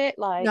any of it.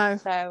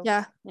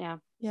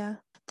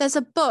 There's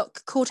a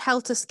book called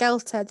Helter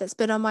Skelter that's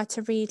been on my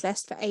to-read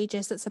list for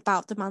ages that's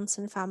about the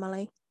Manson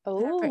family.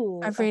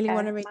 Oh, I really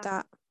want to read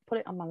that. Put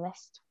it on my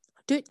list.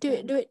 Do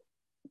it.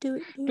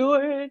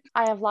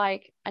 I have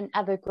like an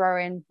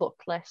ever-growing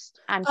book list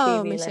and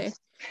TV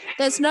list.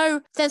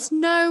 There's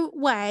no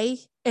way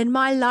in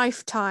my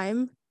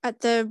lifetime, at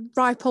the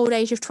ripe old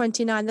age of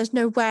 29, there's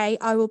no way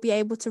I will be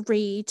able to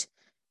read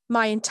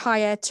my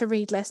entire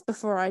to-read list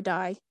before I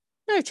die.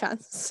 No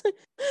chance.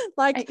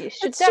 Like, you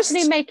should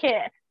definitely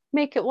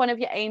make it one of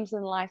your aims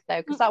in life though,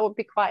 because that would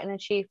be quite an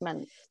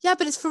achievement. Yeah,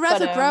 but it's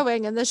forever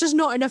growing, and there's just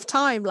not enough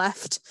time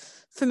left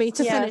for me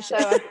to finish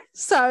it.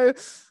 So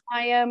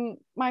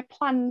my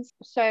plans.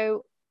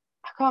 So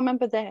I can't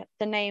remember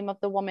the name of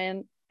the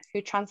woman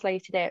who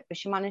translated it, but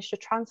she managed to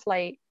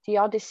translate the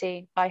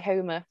Odyssey by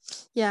Homer.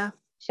 Yeah.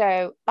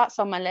 So that's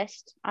on my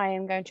list. I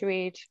am going to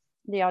read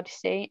the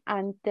Odyssey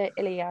and the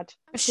Iliad.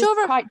 It's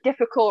quite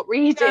difficult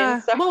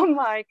reading, so I'm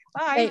like,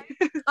 bye.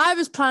 I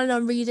was planning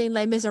on reading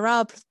Les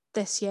Miserables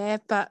this year,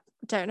 but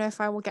don't know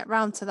if I will get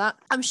round to that.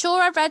 I'm sure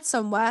I read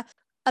somewhere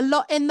a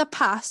lot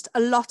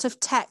of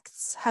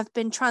texts have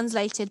been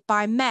translated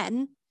by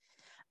men,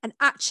 and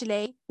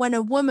actually when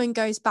a woman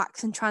goes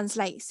back and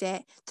translates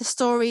it, the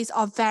stories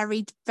are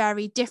very,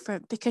 very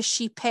different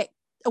because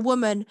a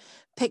woman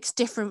picks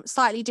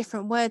slightly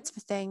different words for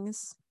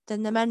things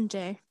than the men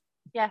do.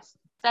 Yes.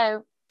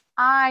 So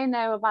I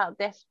know about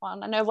this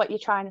one. I know what you're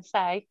trying to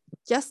say.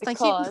 Yes, thank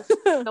you.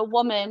 Because the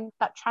woman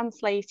that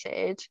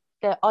translated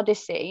the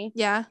Odyssey.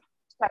 Yeah.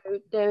 So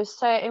there are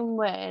certain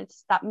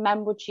words that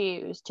men would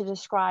use to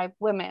describe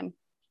women.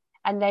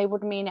 and they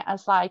would mean it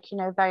as like,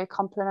 very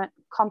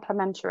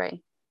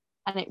complimentary,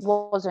 and it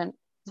wasn't.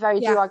 It's very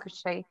Yeah.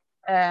 derogatory,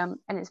 and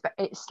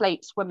it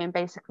slates women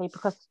basically,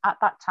 because at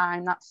that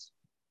time that's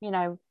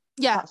Yeah.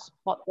 that's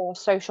what the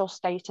social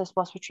status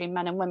was between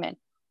men and women.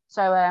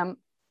 So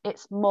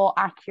it's more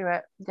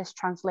accurate, this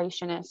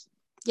translation is,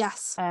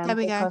 Yes. There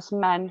we go. because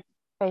men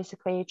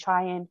basically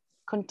try and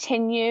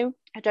continue,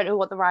 I don't know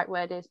what the right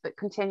word is, but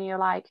continue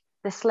like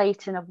the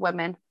slating of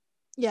women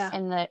Yeah.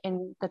 in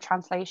the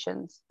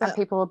translations, and But-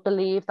 people will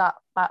believe that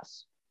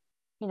that's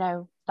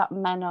that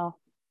men are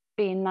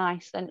being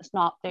nice, and it's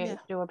not. They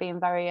were being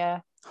very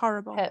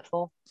Horrible.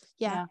 hurtful.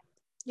 Yeah.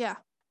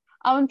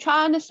 I'm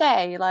trying to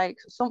say like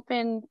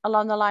something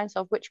along the lines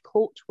of, which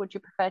cult would you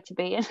prefer to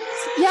be in?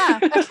 Yeah.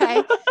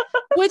 Okay.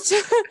 Would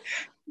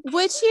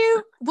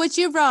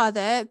you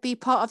rather be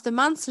part of the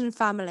Manson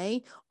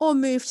family or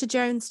move to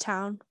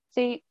Jonestown?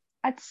 See,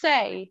 I'd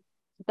say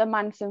the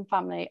Manson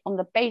family, on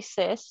the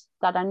basis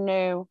that I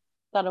knew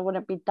that I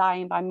wouldn't be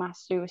dying by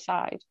mass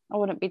suicide. I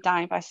wouldn't be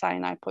dying by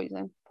cyanide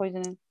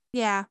poisoning.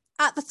 Yeah.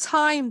 At the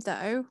time,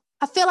 though,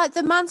 I feel like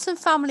the Manson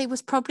family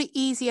was probably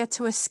easier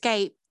to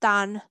escape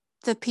than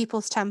the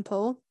People's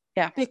Temple.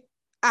 Yeah.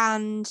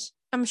 And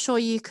I'm sure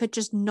you could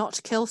just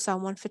not kill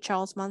someone for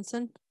Charles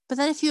Manson. But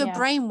then if you were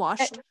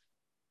brainwashed,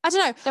 I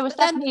don't know. There was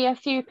definitely a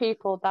few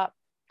people that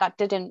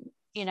didn't,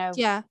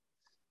 yeah,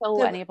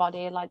 kill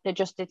anybody. Like they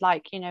just did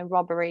like,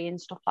 robbery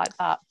and stuff like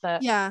that.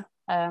 But yeah.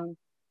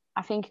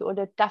 I think it would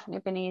have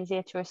definitely been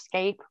easier to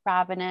escape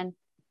rather than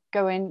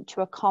going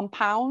to a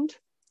compound.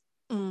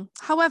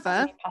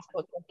 However,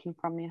 passport taken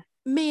from you.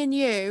 Me and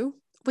you,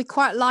 we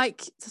quite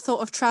like the thought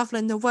of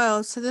traveling the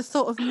world. So the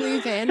thought of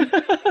moving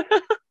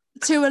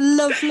to a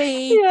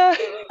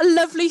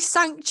lovely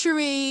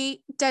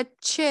sanctuary, dead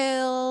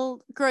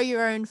chill, grow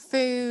your own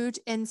food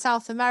in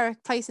South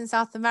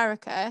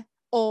America,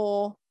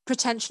 or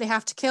potentially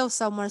have to kill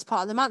someone as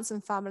part of the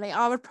Manson family,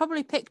 I would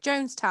probably pick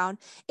Jonestown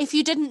if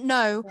you didn't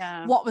know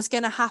what was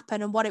going to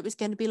happen and what it was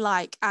going to be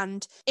like,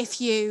 and if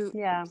you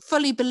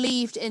fully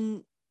believed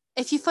in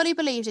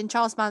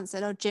Charles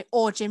Manson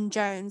or Jim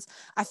Jones.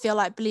 I feel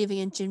like believing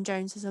in Jim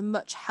Jones is a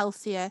much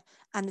healthier,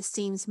 and it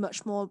seems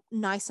much more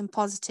nice and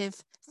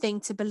positive thing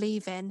to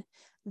believe in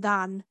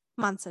than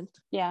Manson.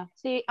 Yeah.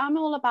 See, I'm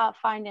all about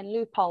finding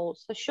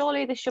loopholes. So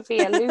surely there should be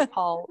a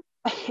loophole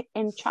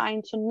in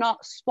trying to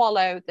not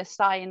swallow the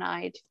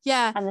cyanide.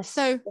 Yeah. And the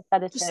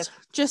sedative.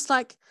 Just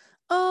like,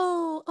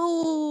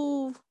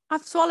 oh,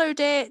 I've swallowed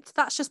it.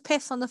 That's just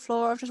piss on the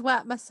floor. I've just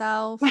wet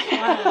myself.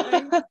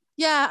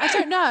 Yeah, I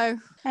don't know.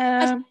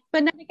 But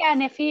then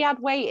again, if he had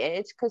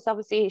waited, because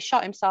obviously he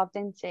shot himself,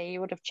 didn't he? He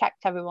would have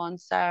checked everyone.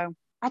 So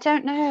I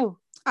don't know.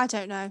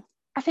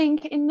 I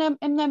think in them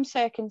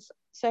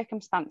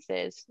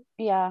circumstances,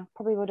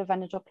 probably would have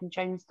ended up in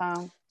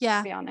Jonestown. Yeah.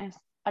 To be honest,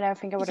 I don't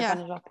think I would have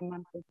ended up in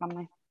Manson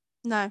family.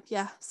 No,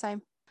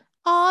 same.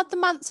 Are the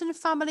Manson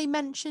family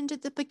mentioned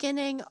at the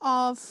beginning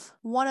of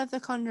one of the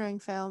Conjuring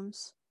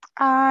films?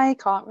 I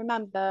can't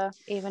remember,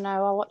 even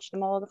though I watched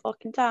them all the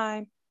fucking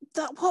time.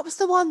 What was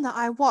the one that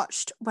I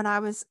watched when I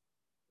was...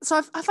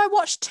 So I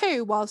watched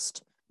two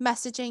whilst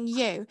messaging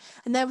you,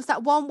 and there was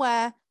that one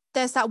where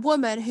there's that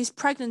woman who's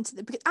pregnant at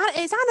the beginning.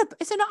 Is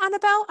it not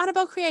Annabelle?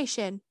 Annabelle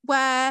Creation,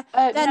 where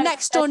they're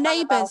next door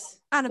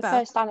neighbours. Annabelle. The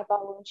first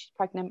Annabelle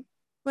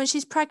when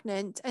she's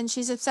pregnant and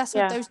she's obsessed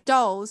with those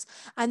dolls,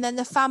 and then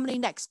the family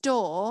next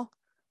door,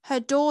 her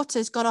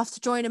daughter's gone off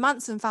to join a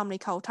Manson family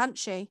cult, hasn't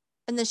she?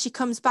 And then she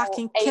comes back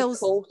and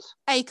kills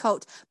a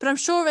cult. But I'm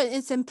sure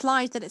it's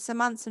implied that it's a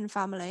Manson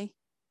family.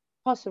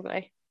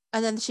 Possibly.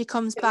 And then she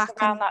comes back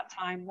around that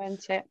time,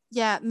 wasn't it?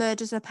 Yeah,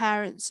 murders her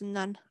parents, and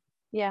then...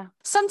 Yeah.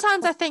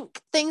 Sometimes I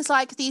think things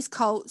like these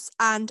cults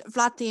and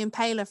Vlad the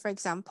Impaler, for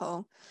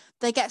example,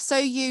 they get so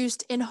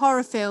used in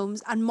horror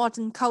films and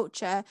modern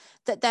culture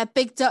that they're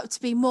bigged up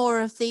to be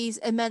more of these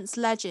immense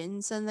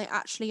legends than they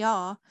actually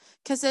are.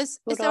 Because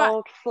there's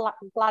old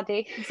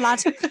Vladdy.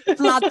 Vlad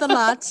the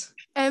lad.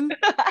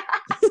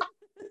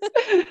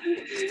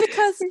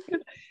 Because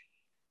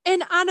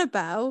in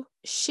Annabelle,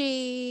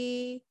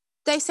 they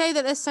say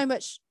that there's so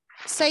much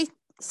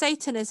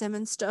Satanism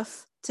and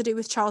stuff to do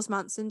with Charles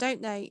Manson,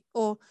 don't they?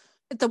 Or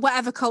the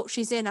whatever cult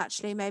she's in,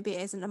 actually, maybe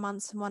it isn't a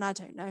Manson one, I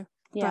don't know.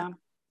 Yeah. But...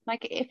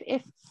 like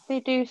if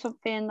they do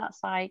something that's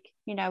like,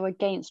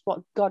 against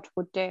what God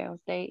would do,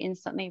 they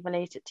instantly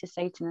relate it to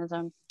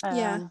Satanism.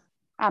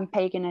 And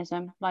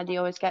paganism. Like they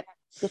always get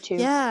the two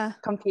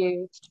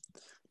confused.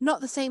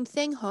 Not the same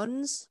thing,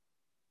 Huns.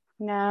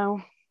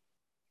 No.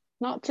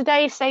 Not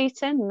today,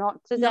 Satan.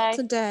 Not today. Not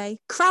today.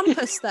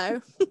 Krampus,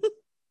 though.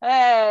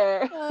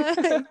 Hey.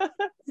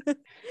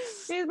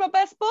 He's my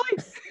best boy.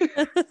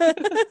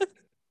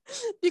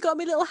 You got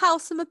me little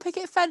house and my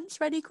picket fence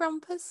ready,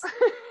 Krampus.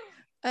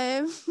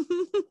 I'm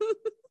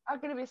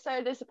gonna be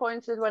so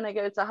disappointed when I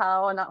go to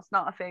hell and that's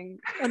not a thing.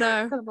 I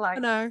know. I'm like, I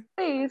know.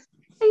 Please,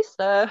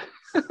 sir.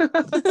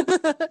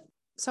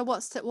 So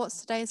what's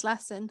today's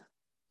lesson?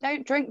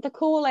 Don't drink the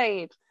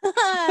Kool-Aid.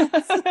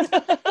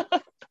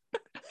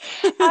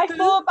 I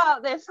thought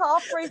about this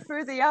halfway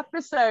through the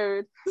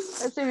episode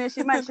as soon as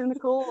you mentioned the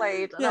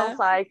Kool-Aid. And I was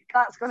like,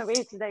 that's going to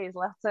be today's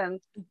lesson.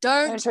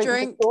 Don't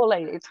drink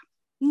Kool-Aid.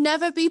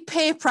 Never be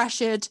peer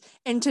pressured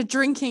into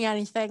drinking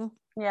anything.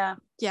 Yeah.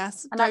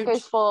 Yes. And that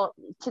goes for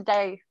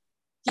today.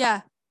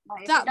 Yeah.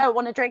 Like, if you don't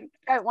want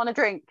to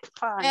drink.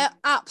 Fine. Yeah,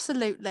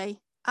 absolutely.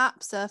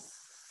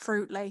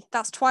 Absolutely.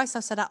 That's twice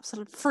I've said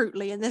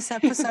absolutely in this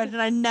episode,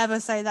 and I never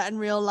say that in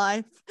real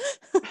life.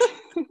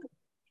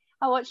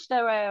 I watched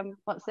a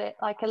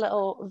like a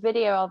little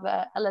video of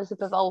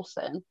Elizabeth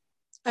Olsen.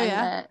 Oh,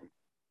 yeah.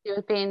 She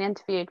was being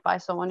interviewed by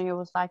someone who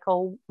was like,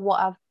 "Oh,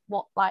 what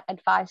like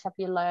advice have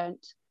you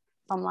learned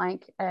from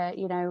like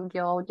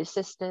your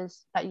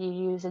sisters that you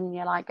use in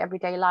your like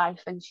everyday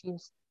life?" And she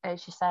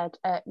said,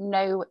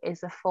 "No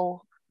is a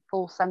full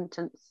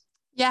sentence."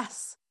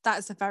 Yes, that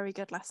is a very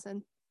good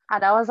lesson.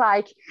 And I was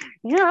like,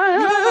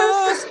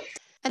 yes.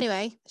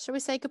 Anyway, shall we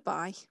say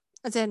goodbye?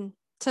 As in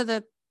to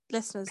the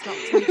listeners, not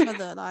to each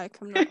other. Like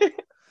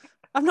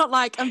I'm not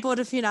like I'm bored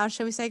of you now.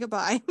 Shall we say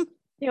goodbye?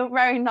 You're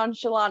very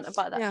nonchalant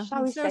about that. Yeah.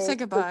 Shall we say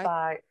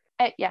goodbye?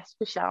 Yes,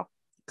 we shall.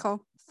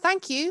 Cool.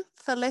 Thank you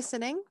for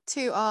listening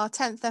to our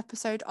 10th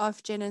episode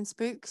of Gin and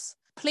Spooks.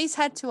 Please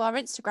head to our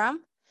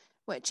Instagram,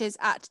 which is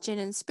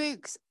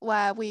 @GinandSpooks,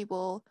 where we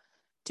will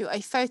do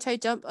a photo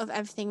dump of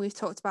everything we've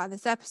talked about in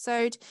this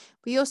episode.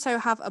 We also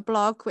have a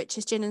blog, which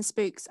is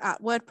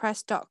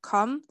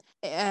ginandspooks@wordpress.com.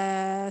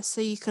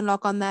 So you can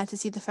log on there to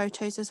see the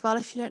photos as well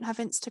if you don't have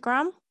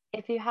Instagram.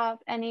 If you have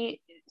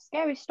any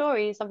scary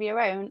stories of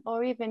your own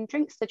or even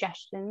drink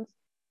suggestions,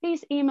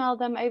 please email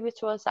them over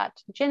to us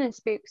at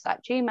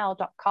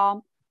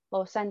ginandspooks@gmail.com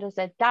or send us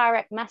a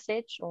direct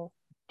message or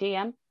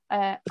DM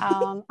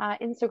on our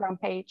Instagram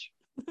page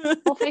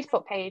or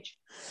Facebook page.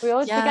 We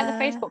always forget the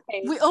Facebook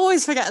page. We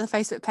always forget the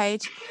Facebook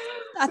page.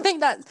 I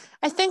think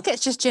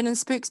it's just Gin and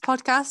Spooks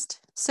podcast.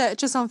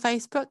 Search us on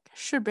Facebook.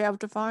 Should be able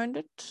to find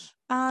it.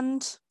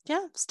 And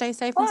yeah, stay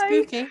safe and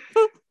spooky.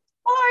 Bye.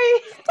 Bye.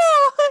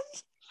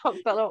 Fuck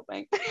that up,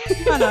 mate.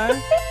 I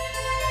know.